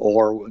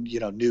 Or,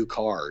 new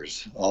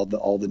cars, all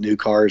the new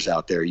cars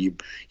out there. You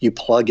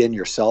plug in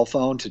your cell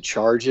phone to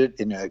charge it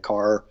in a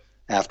car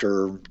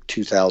after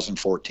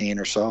 2014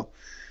 or so,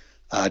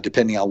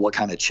 depending on what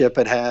kind of chip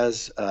it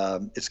has.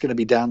 It's going to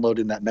be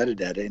downloading that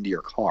metadata into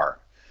your car.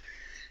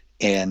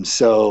 And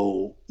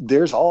so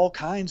there's all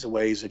kinds of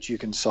ways that you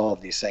can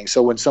solve these things.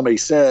 So when somebody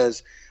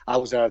says, I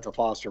was out at the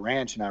Foster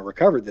Ranch and I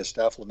recovered this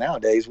stuff, well,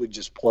 nowadays we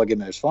just plug in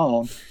his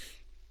phone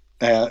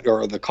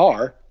or the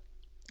car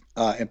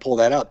and pull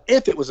that up.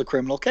 If it was a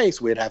criminal case,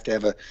 we'd have to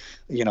have a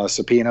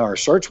subpoena or a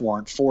search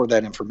warrant for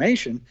that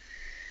information.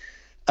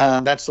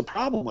 That's the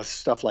problem with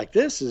stuff like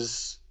this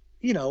is,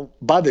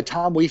 by the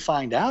time we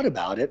find out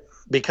about it,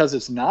 because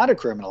it's not a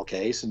criminal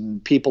case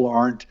and people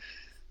aren't,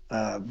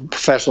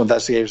 professional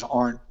investigators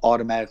aren't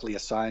automatically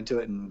assigned to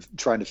it and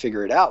trying to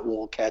figure it out,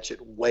 we'll catch it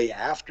way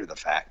after the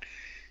fact.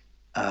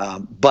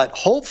 But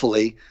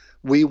hopefully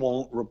we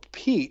won't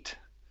repeat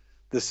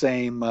the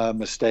same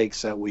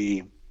mistakes that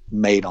we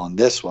made on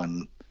this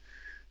one,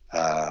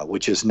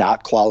 which is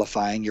not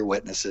qualifying your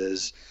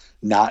witnesses,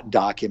 not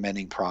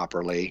documenting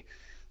properly,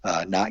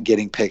 not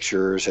getting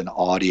pictures and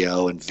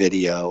audio and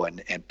video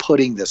and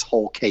putting this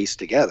whole case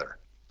together.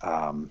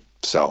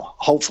 So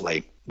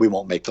hopefully we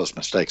won't make those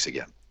mistakes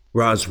again.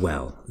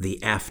 Roswell,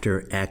 the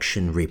After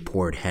Action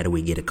Report, how do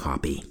we get a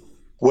copy?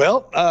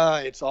 Well,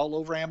 it's all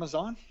over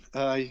Amazon.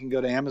 You can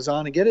go to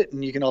Amazon and get it,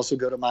 and you can also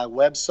go to my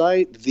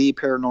website,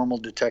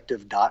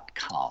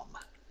 theparanormaldetective.com.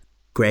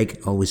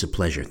 Greg, always a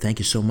pleasure. Thank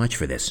you so much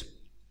for this.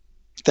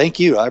 Thank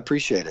you. I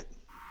appreciate it.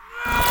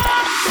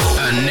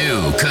 A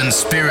new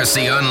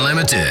Conspiracy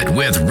Unlimited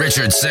with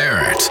Richard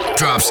Syrett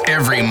drops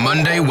every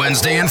Monday,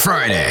 Wednesday, and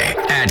Friday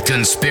at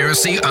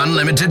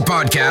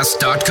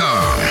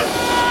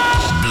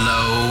conspiracyunlimitedpodcast.com.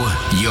 Blow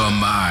your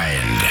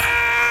mind.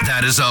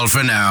 That is all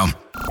for now.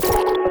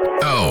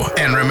 Oh,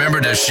 and remember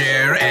to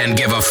share and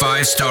give a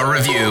 5-star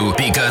review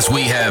because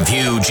we have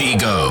huge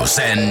egos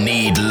and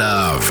need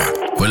love.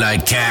 We're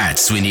like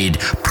cats. We need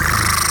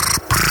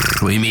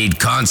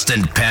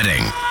constant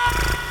petting.